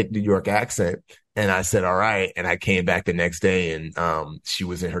 Wow. In a thick New York accent. And I said, all right. And I came back the next day, and she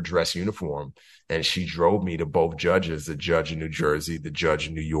was in her dress uniform, and she drove me to both judges, the judge in New Jersey, the judge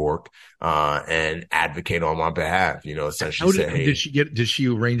in New York, and advocate on my behalf. Essentially did she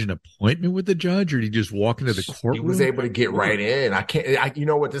arrange an appointment with the judge, or did you just walk into the courtroom? She was able to get right in. You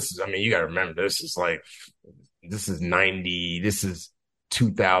know what this is? I mean, you got to remember, this is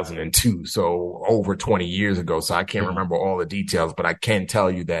 2002. So over 20 years ago. So I can't remember all the details, but I can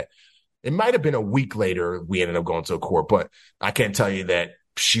tell you that it might have been a week later we ended up going to a court, but I can tell you that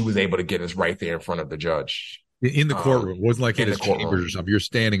she was able to get us right there in front of the judge. In the courtroom. It wasn't like in his chambers or something. You're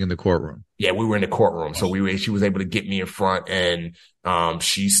standing in the courtroom. Yeah, we were in the courtroom. So she was able to get me in front, and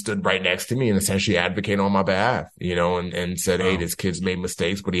she stood right next to me and essentially advocated on my behalf, and said, hey, this kid's made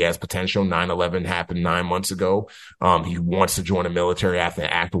mistakes, but he has potential. 9/11 happened 9 months ago. He wants to join the military after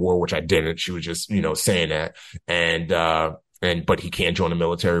the act of war, which I didn't. She was just, saying that. But he can't join the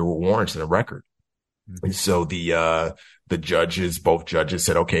military with warrants and a record. Mm-hmm. And so both judges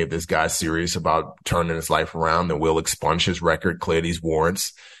said, okay, if this guy's serious about turning his life around, then we'll expunge his record, clear these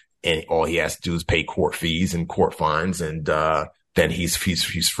warrants, and all he has to do is pay court fees and court fines, and then he's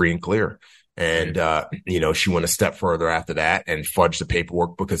free and clear. And she went a step further after that and fudged the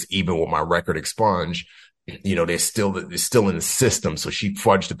paperwork, because even with my record expunged, they're still in the system. So she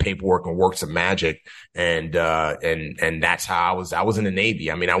fudged the paperwork and worked some magic. And that's how I was in the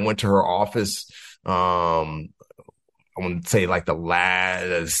Navy. I mean, I went to her office, I want to say like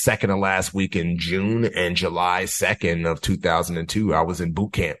the second to last week in June, and July 2nd of 2002, I was in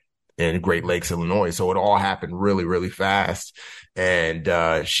boot camp in Great Lakes, Illinois. So it all happened really, really fast.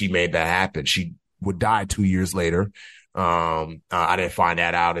 And, she made that happen. She would die 2 years later. I didn't find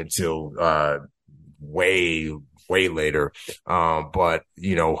that out until, way later. But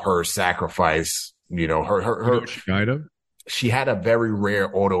her sacrifice, she died of? She had a very rare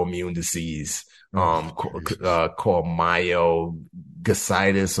autoimmune disease, called myositis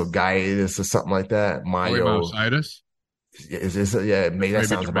or gaitis or something like that. Myositis? That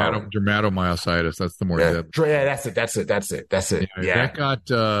sounds about right. Dermatomyositis. That's the more deadly. Yeah, that's it. Yeah. That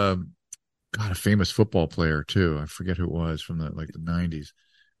got, a famous football player too. I forget who it was from the 90s.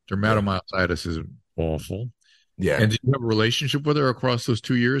 Dermatomyositis is awful. Yeah. And did you have a relationship with her across those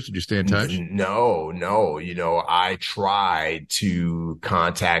 2 years? Did you stay in touch? No. I tried to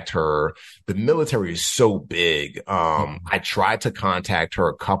contact her. The military is so big. I tried to contact her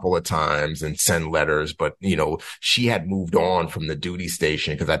a couple of times and send letters, but she had moved on from the duty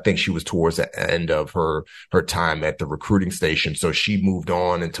station, because I think she was towards the end of her time at the recruiting station. So she moved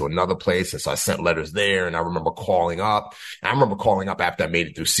on into another place. And so I sent letters there, and I remember calling up. After I made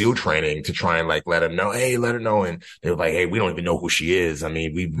it through SEAL training to try and let her know. And they were like, hey, we don't even know who she is. I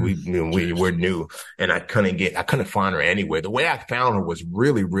mean, we're new. And I couldn't find her anywhere. The way I found her was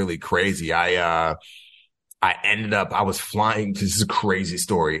really, really crazy. I was flying. This is a crazy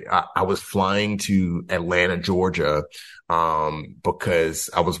story. I was flying to Atlanta, Georgia, because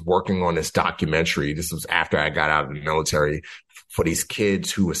I was working on this documentary. This was after I got out of the military, for these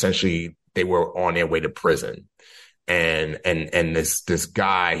kids who essentially, they were on their way to prison. And this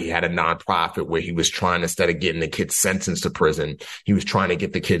guy, he had a nonprofit where he was trying, instead of getting the kids sentenced to prison, he was trying to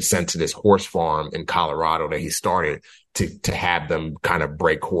get the kids sent to this horse farm in Colorado that he started to have them kind of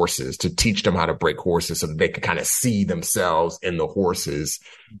break horses, to teach them how to break horses so that they could kind of see themselves in the horses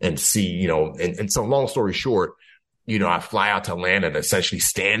and see, and so long story short, I fly out to Atlanta to essentially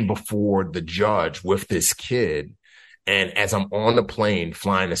stand before the judge with this kid. And as I'm on the plane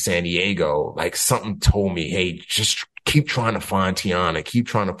flying to San Diego, something told me, hey, just keep trying to find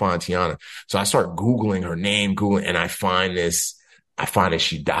Tiana. So I start Googling her name, and I find this I find that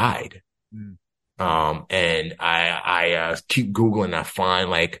she died. Mm. And I keep Googling. I find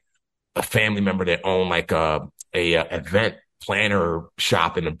like a family member that owned like a event planner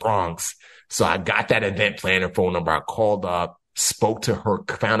shop in the Bronx. So I got that event planner phone number. I called up, spoke to her,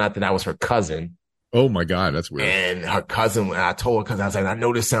 found out that I was her cousin. Oh my God, that's weird. And her cousin, I told her, because I was like, I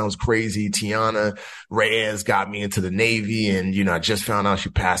know this sounds crazy. Tiana Reyes got me into the Navy, and, I just found out she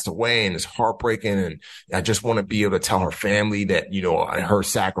passed away, and it's heartbreaking. And I just want to be able to tell her family that, her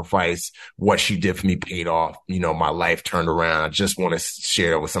sacrifice, what she did for me paid off. My life turned around. I just want to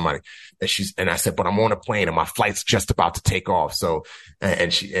share it with somebody. And I said, but I'm on a plane and my flight's just about to take off. So,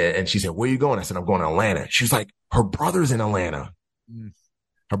 and she said, where are you going? I said, I'm going to Atlanta. She was like, her brother's in Atlanta. Mm.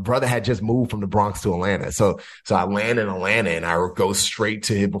 Her brother had just moved from the Bronx to Atlanta. So I land in Atlanta, and I would go straight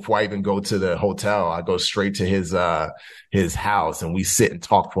to him before I even go to the hotel. I go straight to his house, and we sit and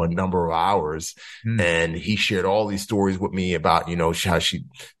talk for a number of hours. And he shared all these stories with me about, how she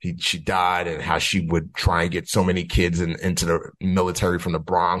died, and how she would try and get so many kids into the military from the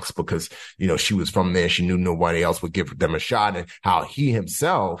Bronx because, she was from there. She knew nobody else would give them a shot, and how he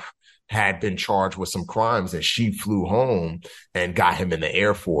himself had been charged with some crimes, and she flew home and got him in the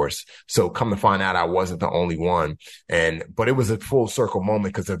Air Force. So come to find out, I wasn't the only one. But it was a full circle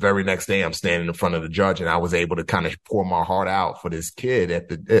moment, because the very next day I'm standing in front of the judge, and I was able to kind of pour my heart out for this kid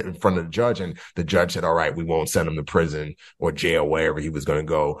in front of the judge. And the judge said, all right, we won't send him to prison or jail, wherever he was going to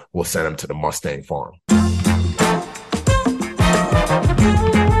go. We'll send him to the Mustang farm.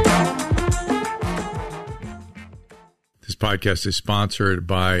 This podcast is sponsored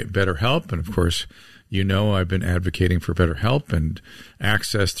by BetterHelp. And of course, I've been advocating for BetterHelp and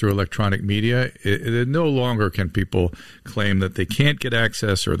access through electronic media. No longer can people claim that they can't get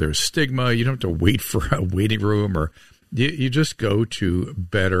access or there's stigma. You don't have to wait for a waiting room, or you just go to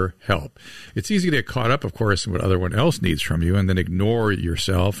BetterHelp. It's easy to get caught up, of course, in what everyone else needs from you and then ignore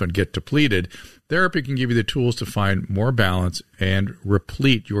yourself and get depleted. Therapy can give you the tools to find more balance and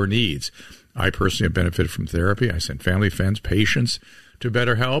replete your needs. I personally have benefited from therapy. I send family, friends, patients to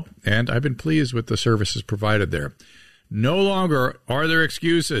BetterHelp, and I've been pleased with the services provided there. No longer are there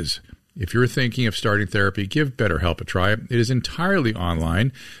excuses. If you're thinking of starting therapy, give BetterHelp a try. It is entirely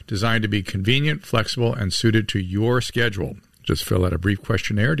online, designed to be convenient, flexible, and suited to your schedule. Just fill out a brief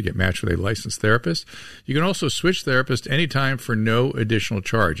questionnaire to get matched with a licensed therapist. You can also switch therapists anytime for no additional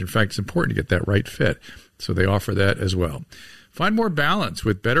charge. In fact, it's important to get that right fit, so they offer that as well. Find more balance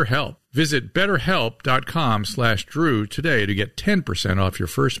with BetterHelp. Visit BetterHelp.com/Drew today to get 10% off your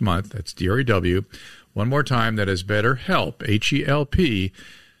first month. That's DREW. One more time, that is BetterHelp, HELP.com/DREW.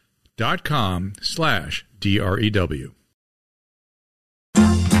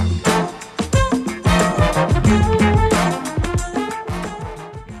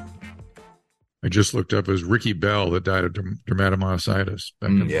 I just looked up, it was Ricky Bell that died of dermatomyositis back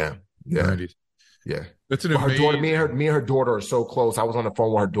in the 90s. Yeah. That's an her daughter, me and her daughter are so close. I was on the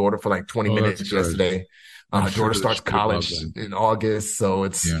phone with her daughter for like 20 minutes yesterday. Her daughter starts college in August. So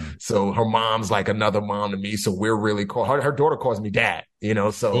so her mom's like another mom to me. So we're really close. Her daughter calls me dad,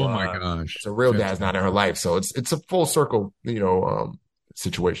 so. Oh my gosh. So real dad's not in her life. So it's a full circle,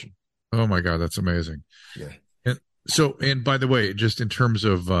 situation. Oh my God. That's amazing. Yeah. And by the way, just in terms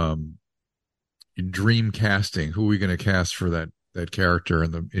of, dream casting, who are we going to cast for that character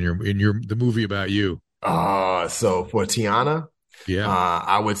in the movie about you? So for Tiana,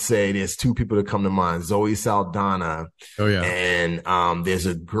 I would say there's two people that come to mind: Zoe Saldana. Oh yeah, and there's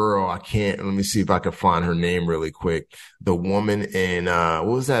a girl. Let me see if I can find her name really quick. The woman in what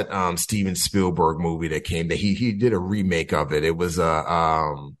was that Steven Spielberg movie that came? That he did a remake of it. It was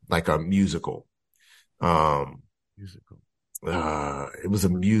like a musical. It was a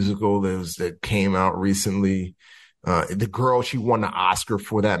musical that came out recently. The girl, she won the Oscar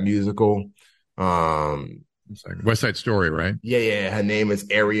for that musical. West Side Story, right? Yeah. Her name is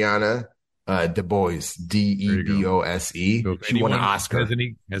Ariana DeBose, Debose. So she won an Oscar.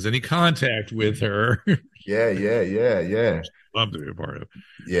 Has any contact with her? Yeah. Love to be a part of it.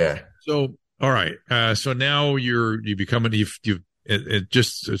 Yeah. So, all right. So now you've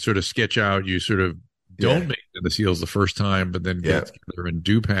just sort of sketch out. You sort of don't make the SEALs the first time, but then get together and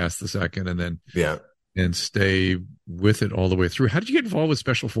do pass the second, and then and stay with it all the way through. How did you get involved with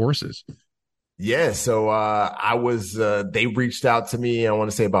Special Forces? Yeah, so I was they reached out to me, I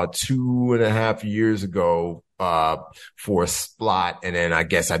want to say about 2.5 years ago for a slot, and then I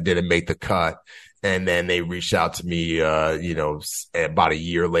guess I didn't make the cut. And then they reached out to me, about a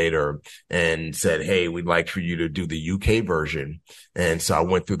year later and said, "Hey, we'd like for you to do the UK version." And so I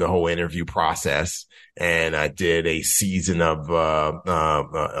went through the whole interview process, and I did a season of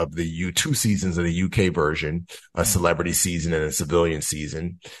the 2 seasons of the UK version, a celebrity season and a civilian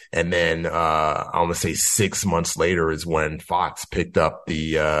season. And then, I want to say 6 months later is when Fox picked up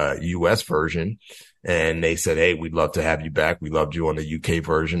the, US version. And they said, "Hey, we'd love to have you back. We loved you on the UK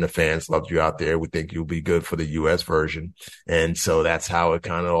version. The fans loved you out there. We think you'll be good for the US version." And so that's how it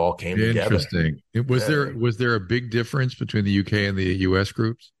kind of all came together. Interesting. Was there a big difference between the UK and the US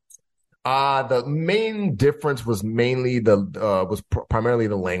groups? The main difference was primarily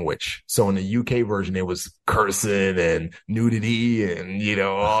the language. So in the UK version, it was cursing and nudity and,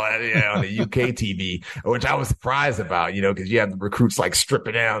 all that, on the UK TV, which I was surprised about, because you have the recruits like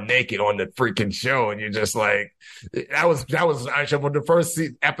stripping down naked on the freaking show. And you're just like, that was actually when the first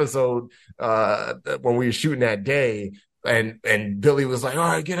episode, when we were shooting that day. And Billy was like, "All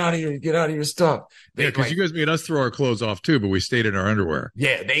right, get out of here stuff." Yeah, because you guys made us throw our clothes off too, but we stayed in our underwear.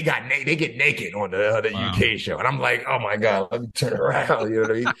 Yeah, they get naked on the wow. UK show, and I'm like, "Oh my god, let me turn around." You know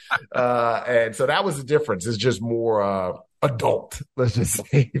what I mean? And so that was the difference. It's just more adult. Let's just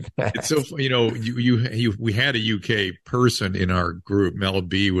say that. It's so we had a UK person in our group. Mel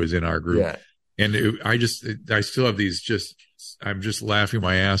B was in our group, yeah. And I still have these I'm just laughing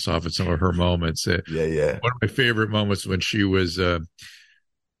my ass off at some of her moments. Yeah. One of my favorite moments when she was, when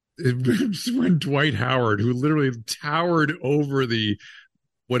Dwight Howard, who literally towered over the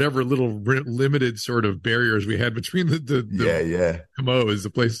whatever little limited sort of barriers we had between the commodes, the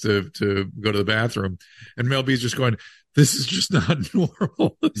place to go to the bathroom, and Mel B's just going, "This is just not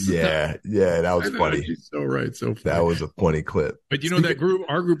normal." Yeah, that was funny. She's so right, so funny. That was a funny clip. But that group,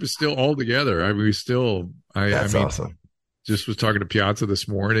 our group is still all together. I mean, that's awesome. Just was talking to Piazza this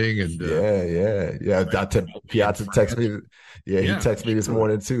morning, and Piazza texted me. Yeah, he texted me this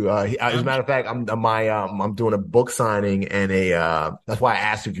morning too. As a matter of fact, I'm doing a book signing and that's why I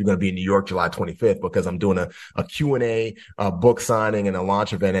asked you if you're going to be in New York July 25th, because I'm doing a Q&A, book signing and a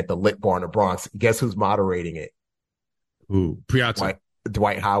launch event at the Lit Bar in the Bronx. Guess who's moderating it? Who? Piazza.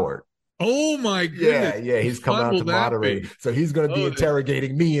 Dwight Howard. Oh my goodness! Yeah, he's coming out to moderate. So he's going to be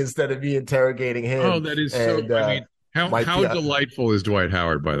interrogating me instead of me interrogating him. Oh, that is so. How delightful is Dwight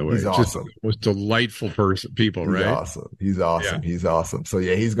Howard, by the way? He's awesome. Just the most delightful people, right? He's awesome. He's awesome. So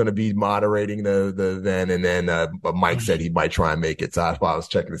yeah, he's going to be moderating the event. And then Mike said he might try and make it. So that's why I was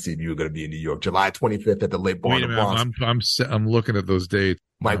checking to see if you were going to be in New York, July 25th at the Lit Bar in the Bronx. I'm looking at those dates.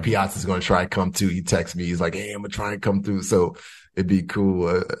 Mike Piazza is going to try and come too. He texts me. He's like, "Hey, I'm going to try and come through." So it'd be cool.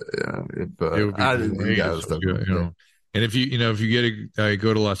 It would be great. And if you get to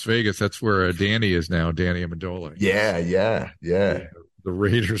go to Las Vegas, that's where Danny is now, Danny Amendola. Yeah. The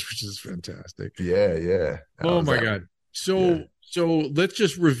Raiders, which is fantastic. Yeah. Oh my God. So let's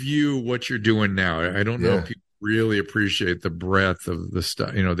just review what you're doing now. I don't know if people really appreciate the breadth of the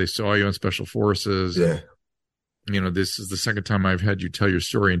stuff. They saw you on Special Forces. Yeah. This is the second time I've had you tell your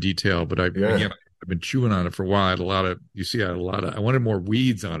story in detail, but I've been chewing on it for a while. I wanted more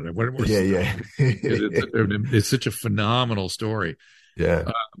weeds on it. I wanted more. Yeah. It's such a phenomenal story.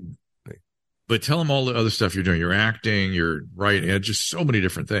 Yeah. But tell them all the other stuff you're doing. You're acting, you're writing, just so many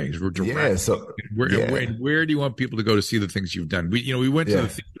different things. Where do you want people to go to see the things you've done? We went to the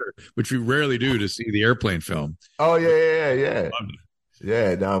theater, which we rarely do, to see the airplane film. Oh yeah.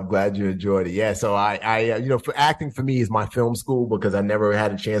 Yeah, no, I'm glad you enjoyed it. Yeah, so I for acting for me is my film school, because I never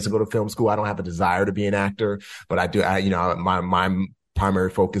had a chance to go to film school. I don't have a desire to be an actor, but I do. My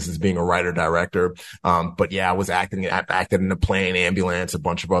primary focus is being a writer director. But yeah, I acted in a plane, ambulance, a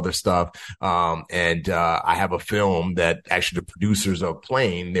bunch of other stuff. And I have a film that actually the producers of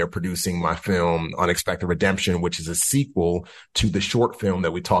Plane, they're producing my film Unexpected Redemption, which is a sequel to the short film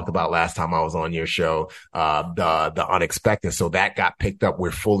that we talked about last time I was on your show, the Unexpected. So that got picked up.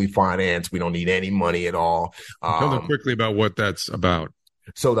 We're fully financed. We don't need any money at all. Tell them quickly about what that's about.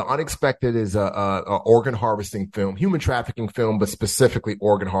 So The Unexpected is a organ harvesting film, human trafficking film, but specifically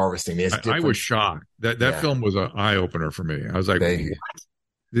organ harvesting. I was shocked. That film was an eye opener for me. I was like, what?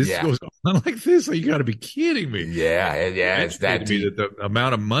 This goes on like this? You got to be kidding me. Yeah. It's that deep. That the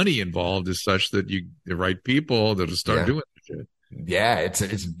amount of money involved is such that the right people that'll start doing this shit. Yeah, it's a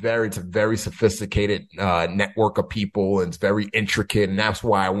very sophisticated network of people, and it's very intricate, and that's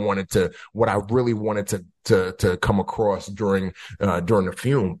why what I really wanted to to come across during the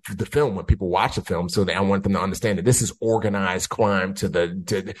film when people watch the film. So that I want them to understand that this is organized crime to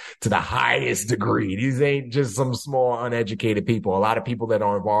the highest degree. These ain't just some small uneducated people. A lot of people that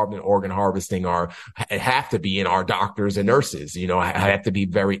are involved in organ harvesting have to be our doctors and nurses, have to be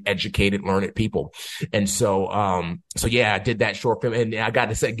very educated, learned people. And so yeah, I did that short film, and I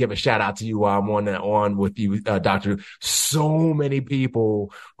got to give a shout out to you while I'm on with you, Doctor. So many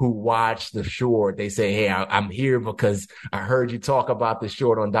people who watch the short, they say, "Hey, I'm here because I heard you talk about the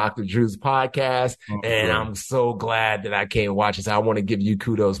short on Dr. Drew's podcast, and I'm so glad that I came watch this." I want to give you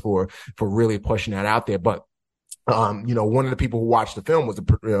kudos for really pushing that out there, but. One of the people who watched the film is the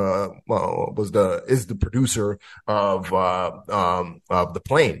producer of the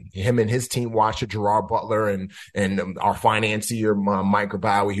plane. Him and his team watched it. Gerard Butler and our financier Mike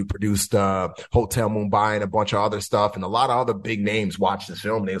Grabowski, who produced Hotel Mumbai and a bunch of other stuff, and a lot of other big names watched this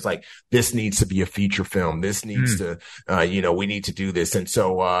film. And it was like, this needs to be a feature film. This needs to, we need to do this. And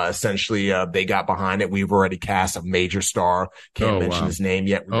so essentially, they got behind it. We've already cast a major star. Can't mention his name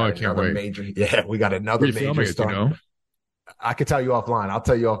yet. We got another major star. I can tell you offline. I'll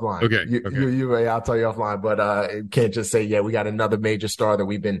tell you offline. Okay. I'll tell you offline, but can't just say, we got another major star that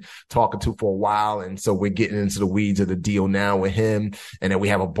we've been talking to for a while. And so we're getting into the weeds of the deal now with him. And then we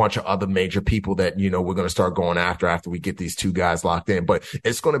have a bunch of other major people that, we're going to start going after we get these two guys locked in. But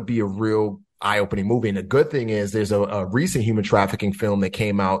it's going to be a real eye-opening movie. And the good thing is there's a recent human trafficking film that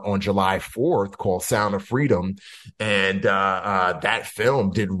came out on July 4th called Sound of Freedom. And that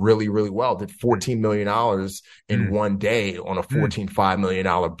film did really, really well, did $14 million in one day on a $14.5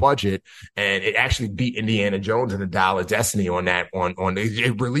 million budget. And it actually beat Indiana Jones and the Dial of Destiny on that.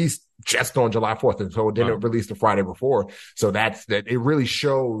 It released just on July 4th. And so it didn't release the Friday before. So that it really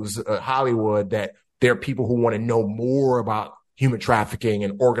shows Hollywood that there are people who want to know more about human trafficking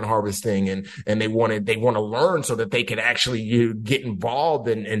and organ harvesting, and they want to learn so that they can actually get involved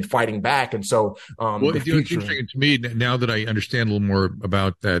in fighting back. And so, it's interesting to me now that I understand a little more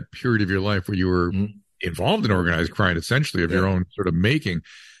about that period of your life where you were involved in organized crime, essentially of your own sort of making,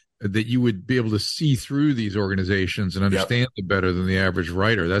 that you would be able to see through these organizations and understand them better than the average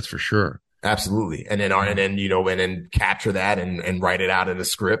writer. That's for sure. Absolutely. And then capture that and write it out in a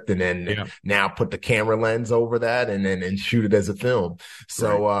script, and then now put the camera lens over that and shoot it as a film.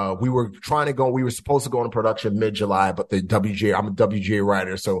 So, we were supposed to go into production mid-July, but I'm a WGA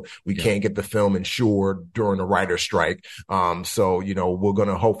writer, so we can't get the film insured during the writer's strike. So, we're going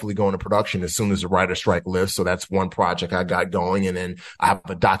to hopefully go into production as soon as the writer's strike lifts. So that's one project I got going. And then I have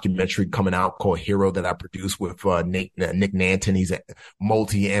a documentary coming out called Hero that I produced with, Nick Nanton. He's a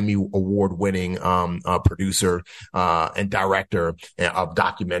multi-Emmy award winning producer and director of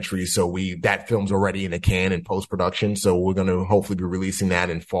documentaries. So that film's already in the can in post production. So we're going to hopefully be releasing that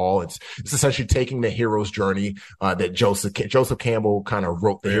in fall. It's essentially taking the hero's journey that Joseph Campbell kind of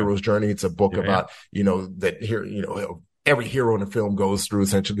wrote. The hero's journey. It's a book about every hero in the film goes through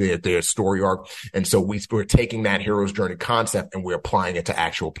essentially their story arc. And so we're taking that hero's journey concept and we're applying it to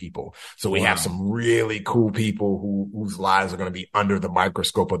actual people. So we have some really cool people whose lives are going to be under the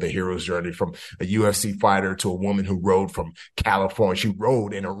microscope of the hero's journey, from a UFC fighter to a woman who rode from California. She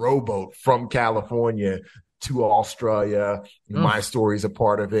rode in a rowboat from California to Australia. My story is a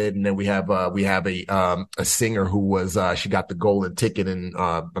part of it. And then we have a singer who was, she got the golden ticket in,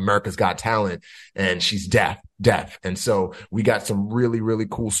 America's Got Talent, and she's deaf. And so we got some really, really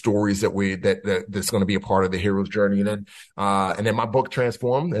cool stories that's going to be a part of the hero's journey. And then my book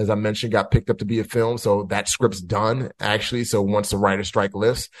Transformed, as I mentioned, got picked up to be a film. So that script's done actually. So once the writer's strike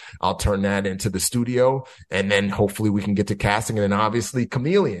lifts, I'll turn that into the studio, and then hopefully we can get to casting. And then obviously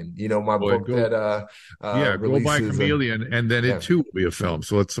Chameleon, my book that, go buy Chameleon, and then it too will be a film.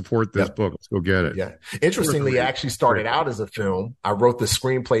 So let's support this book. Let's go get it. Yeah. Interestingly, it actually started out as a film. I wrote the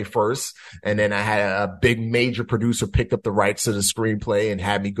screenplay first, and then I had a big major producer picked up the rights to the screenplay and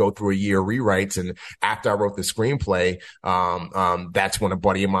had me go through a year of rewrites. And after I wrote the screenplay, that's when a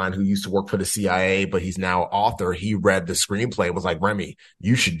buddy of mine who used to work for the CIA, but he's now an author, he read the screenplay and was like, Remi,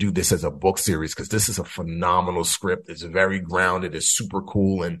 you should do this as a book series, because this is a phenomenal script. It's very grounded. It's super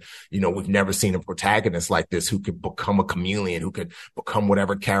cool. And, we've never seen a protagonist like this who could become a chameleon, who could become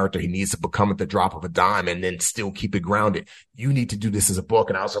whatever character he needs to become at the drop of a dime and then still keep it grounded. You need to do this as a book.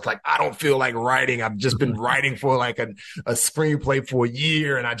 And I was just like, I don't feel like writing. I've just been writing for like a screenplay for a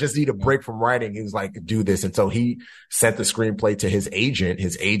year, and I just need a break from writing. He was like, do this. And so he sent the screenplay to his agent.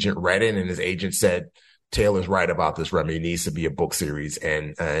 His agent read it, and his agent said, Taylor's right about this, Remi. It needs to be a book series,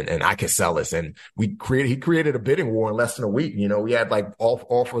 and I can sell this. And he created a bidding war in less than a week. You know, we had like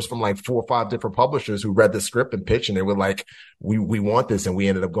offers from like 4 or 5 different publishers who read the script and pitched, and they were like, we want this. And we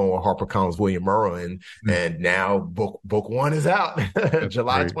ended up going with HarperCollins, William Murrow, and now book 1 is out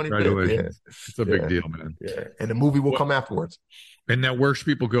July 25th. Yeah. It's a big deal, man. Yeah. And the movie will come afterwards. And now where should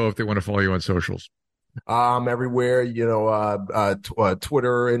people go if they want to follow you on socials? Everywhere, you know,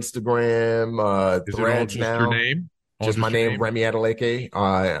 Twitter, Instagram, Is Threads it all just now. your name? Just my name, Remi Adeleke.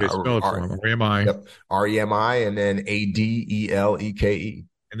 Okay, spell it for me. Remi. Yep. Remi, and then Adeleke.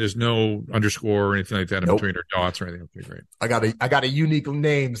 And there's no underscore or anything like that in Nope. between, or dots or anything. Okay, great. I got a unique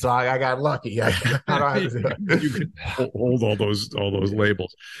name, so I got lucky. I don't have to. You can hold all those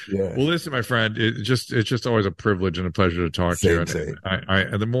labels. Yeah. Well, listen, my friend, it's just always a privilege and a pleasure to talk to you. Same.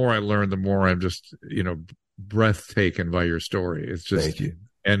 And the more I learn, the more I'm just, breathtaken by your story. It's just, Thank you.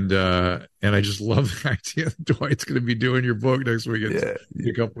 And I just love the idea that Dwight's going to be doing your book next week. In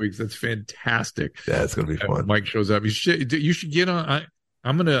a couple weeks. That's fantastic. Yeah, it's going to be fun. Mike shows up. You should get on.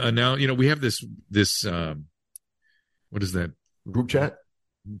 I'm going to announce, we have this what is that? Group chat?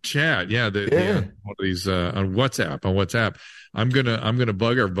 Yeah. One of these, on WhatsApp. I'm gonna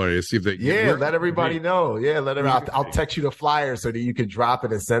bug everybody to see if they. Let everybody know. Yeah, I'll text you the flyer so that you can drop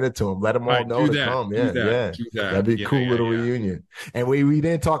it and send it to them. Let them all know to come. Yeah. That'd be a cool little reunion. And we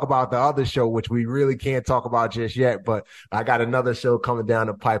didn't talk about the other show, which we really can't talk about just yet. But I got another show coming down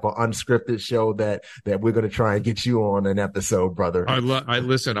the pipe, an unscripted show that we're gonna try and get you on an episode, brother. I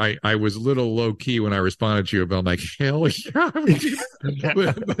listen. I was a little low key when I responded to you, but I'm like, hell yeah.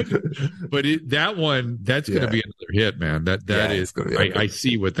 but that one, that's gonna be another hit, man. That is. I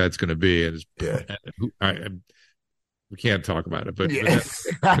see what that's going to be. And we can't talk about it, but it's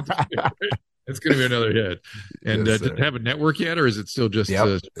going to be another hit. And does it have a network yet, or is it still just?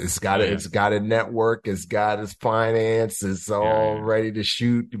 It's got a network. It's got its finance. It's all ready to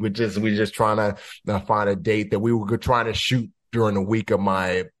shoot. We're just trying to find a date that we were trying to shoot during the week of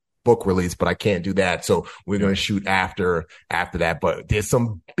my book release, but I can't do that. So we're going to shoot after that. But there's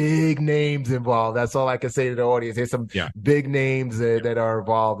some big names involved. That's all I can say to the audience. There's some big names that are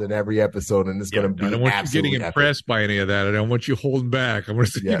involved in every episode, and it's going to be. I don't want you getting impressed by any of that. I don't want you holding back. I want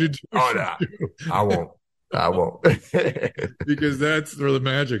to see you to do. Oh no, I won't. Because that's where the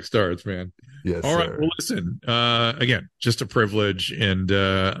magic starts, man. Yes. All right. Well, listen. Again, just a privilege, and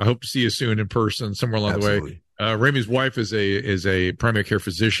I hope to see you soon in person somewhere along the way. Remi's wife is a primary care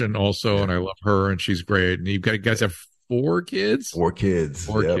physician also, and I love her, and she's great. And you guys have 4 kids? 4 kids.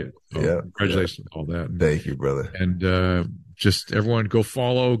 Four kids. Oh, congratulations on all that. Thank you, brother. And just everyone go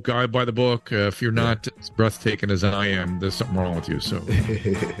follow, buy the book. If you're not as breathtaking as I am, there's something wrong with you. So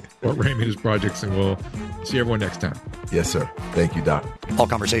support Remi and his projects, and we'll see everyone next time. Yes, sir. Thank you, Doc. All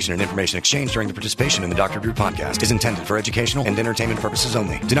conversation and information exchanged during the participation in the Dr. Drew podcast is intended for educational and entertainment purposes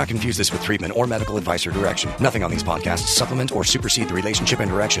only. Do not confuse this with treatment or medical advice or direction. Nothing on these podcasts supplement or supersede the relationship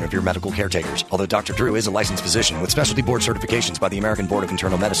and direction of your medical caretakers. Although Dr. Drew is a licensed physician with specialty board certifications by the American Board of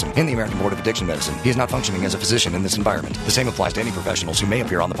Internal Medicine and the American Board of Addiction Medicine, he is not functioning as a physician in this environment. The same applies to any professionals who may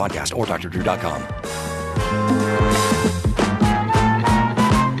appear on the podcast or drdrew.com.